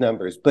any of these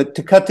numbers, but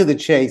to cut to the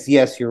chase,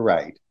 yes, you're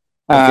right.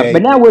 But Okay.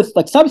 now with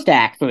like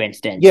Substack, for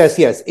instance. Yes,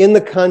 yes. In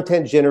the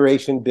content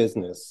generation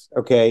business,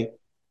 okay.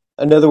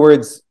 In other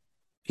words,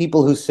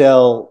 people who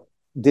sell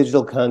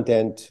digital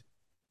content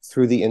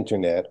through the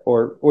internet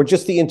or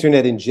just the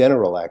internet in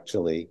general,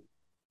 actually,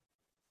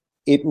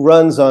 it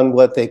runs on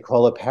what they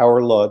call a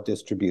power law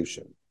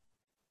distribution,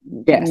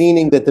 Yes.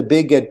 meaning that the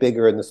big get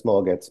bigger and the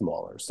small get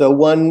smaller. So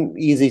one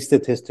easy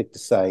statistic to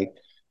cite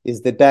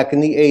is that back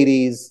in the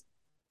 80s,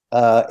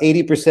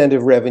 80%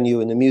 of revenue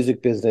in the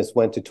music business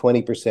went to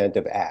 20%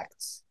 of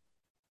acts,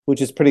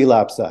 which is pretty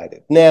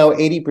lopsided. Now,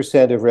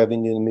 80% of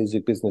revenue in the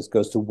music business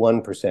goes to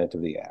 1%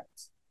 of the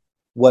acts,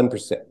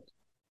 1%.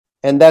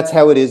 And that's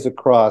how it is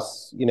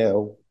across,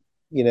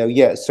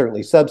 yeah,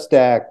 certainly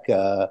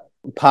Substack,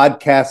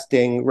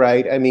 podcasting,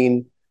 right? I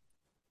mean,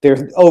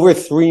 there's over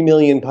 3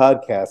 million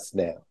podcasts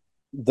now.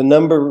 The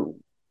number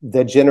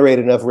that generate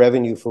enough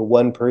revenue for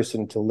one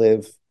person to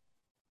live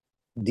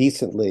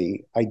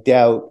decently, I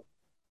doubt.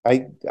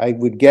 I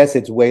would guess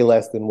it's way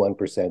less than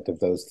 1% of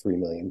those 3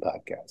 million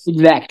podcasts.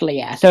 Exactly.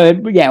 Yeah. So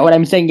yeah, what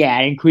I'm saying, yeah,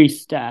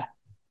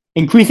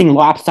 increasing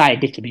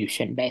lopsided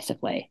distribution,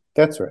 basically.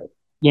 That's right.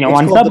 It's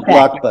On called the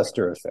Substack,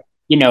 blockbuster effect.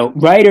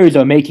 writers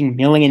are making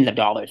millions of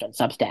dollars on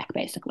Substack,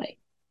 basically.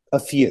 A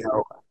few,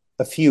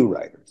 a few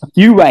writers. A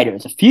few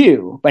writers, a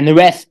few, but the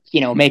rest,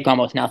 make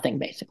almost nothing,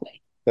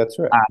 basically. That's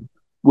right.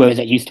 Whereas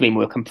it used to be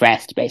more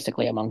compressed,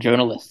 basically, among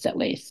journalists, at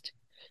least.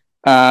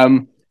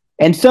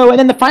 And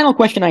then the final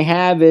question I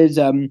have is,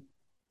 do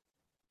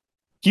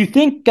you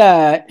think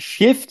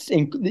shifts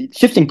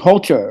in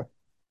culture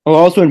are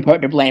also in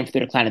part to blame for the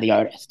decline of the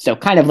artist? So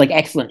kind of like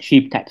excellent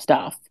sheep type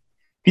stuff.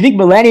 Do you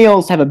think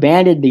millennials have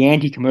abandoned the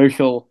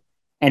anti-commercial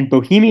and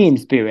bohemian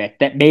spirit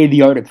that made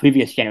the art of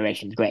previous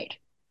generations great?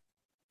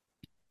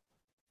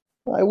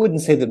 I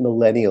wouldn't say that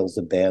millennials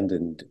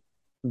abandoned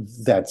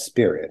that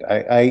spirit.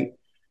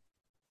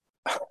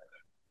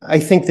 I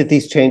think that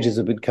these changes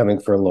have been coming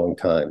for a long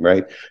time,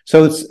 right?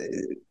 So it's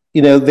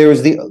we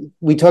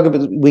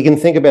can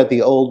think about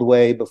the old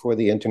way before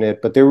the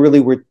internet, but there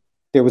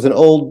was an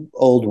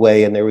old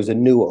way and there was a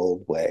new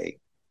old way,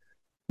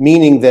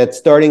 meaning that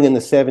starting in the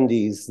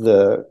 70s,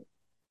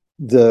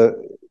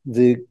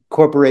 the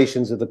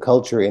corporations of the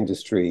culture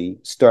industry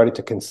started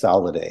to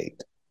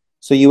consolidate.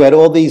 So you had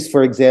all these,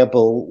 for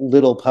example,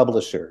 little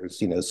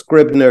publishers,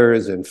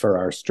 Scribner's and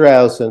Farrar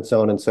Straus and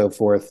so on and so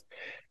forth.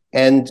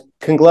 And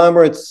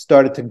conglomerates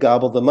started to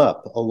gobble them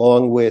up,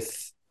 along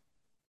with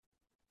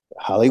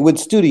Hollywood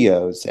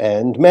studios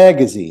and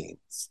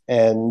magazines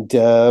and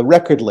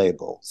record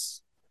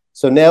labels.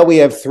 So now we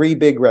have 3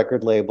 big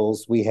record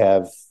labels. We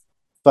have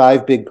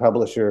 5 big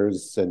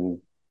publishers and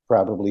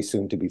probably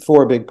soon to be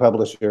 4 big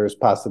publishers,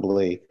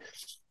 possibly.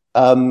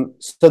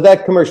 So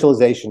that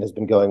commercialization has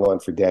been going on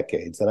for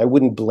decades, and I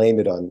wouldn't blame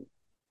it on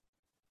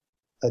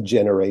a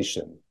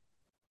generation.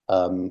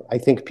 I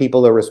think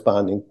people are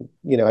responding,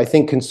 I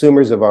think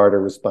consumers of art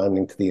are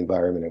responding to the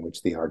environment in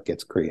which the art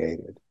gets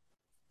created.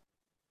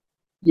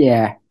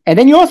 Yeah. And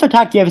then you have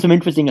some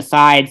interesting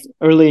asides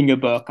early in your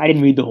book. I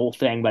didn't read the whole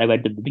thing, but I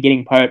read the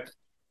beginning part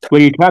where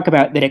you talk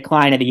about the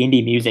decline of the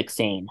indie music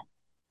scene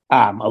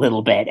a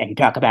little bit. And you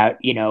talk about,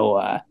 you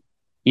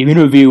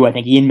interview, I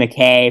think, Ian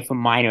MacKaye from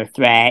Minor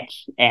Threat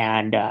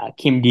and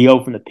Kim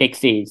Deal from the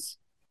Pixies.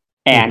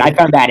 And I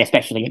found that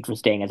especially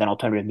interesting as an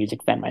alternative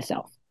music fan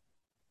myself.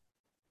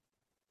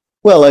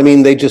 Well, I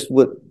mean,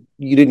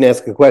 you didn't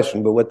ask a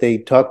question, but what they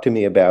talked to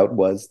me about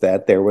was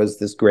that there was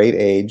this great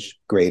age.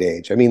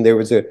 I mean, there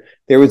was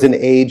an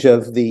age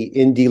of the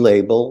indie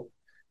label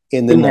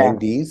in the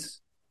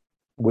 90s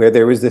where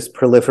there was this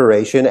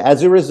proliferation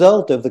as a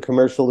result of the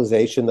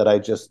commercialization that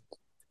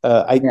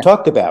I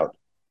talked about,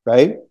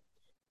 right?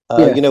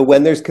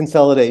 When there's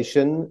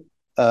consolidation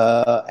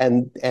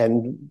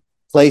and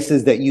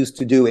places that used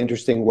to do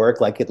interesting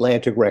work like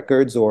Atlantic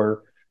Records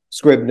or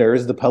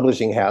Scribner's, the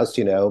publishing house,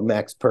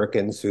 Max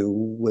Perkins,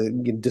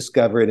 who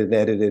discovered and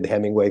edited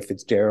Hemingway,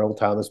 Fitzgerald,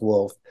 Thomas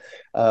Wolfe.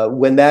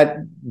 When that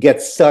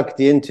gets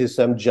sucked into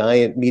some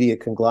giant media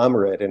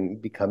conglomerate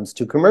and becomes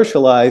too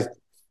commercialized,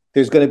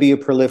 there's going to be a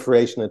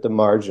proliferation at the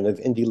margin of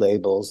indie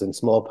labels and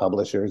small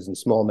publishers and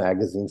small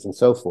magazines and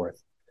so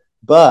forth.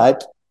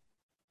 But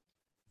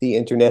the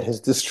internet has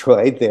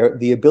destroyed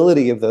the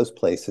ability of those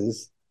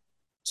places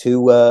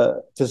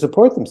to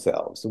support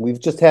themselves. And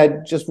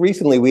just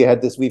recently we've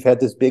had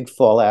this big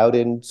fallout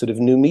in sort of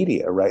new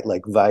media, right?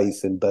 Like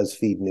Vice and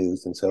BuzzFeed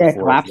News and so They're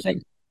forth.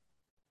 collapsing.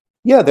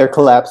 Yeah, they're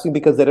collapsing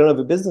because they don't have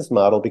a business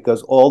model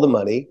because all the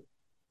money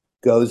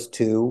goes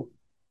to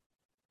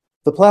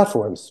the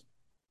platforms.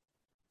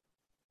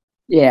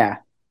 Yeah.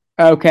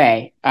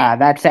 Okay.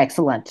 That's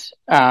excellent.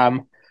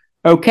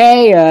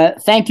 Okay.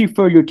 Thank you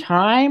for your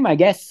time. I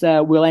guess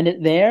we'll end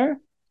it there.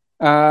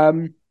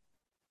 Um,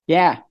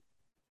 yeah.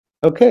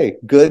 Okay,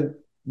 good,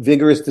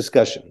 vigorous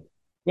discussion.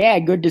 Yeah.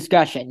 Good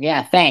discussion.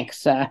 Yeah.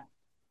 Thanks.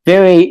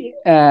 Very.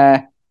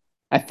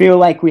 I feel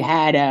like we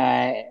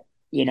had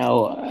you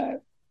know,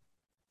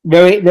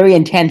 very very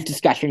intense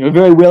discussion. You're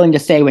very willing to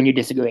say when you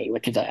disagree,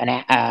 which is an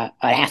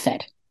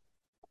asset.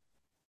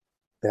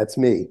 That's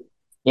me.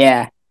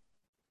 Yeah.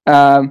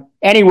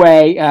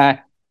 Anyway.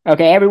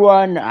 Okay,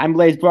 everyone. I'm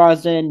Blaise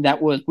Brosnan.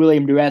 That was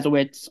William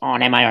Deresiewicz on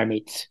MIR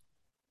Meets.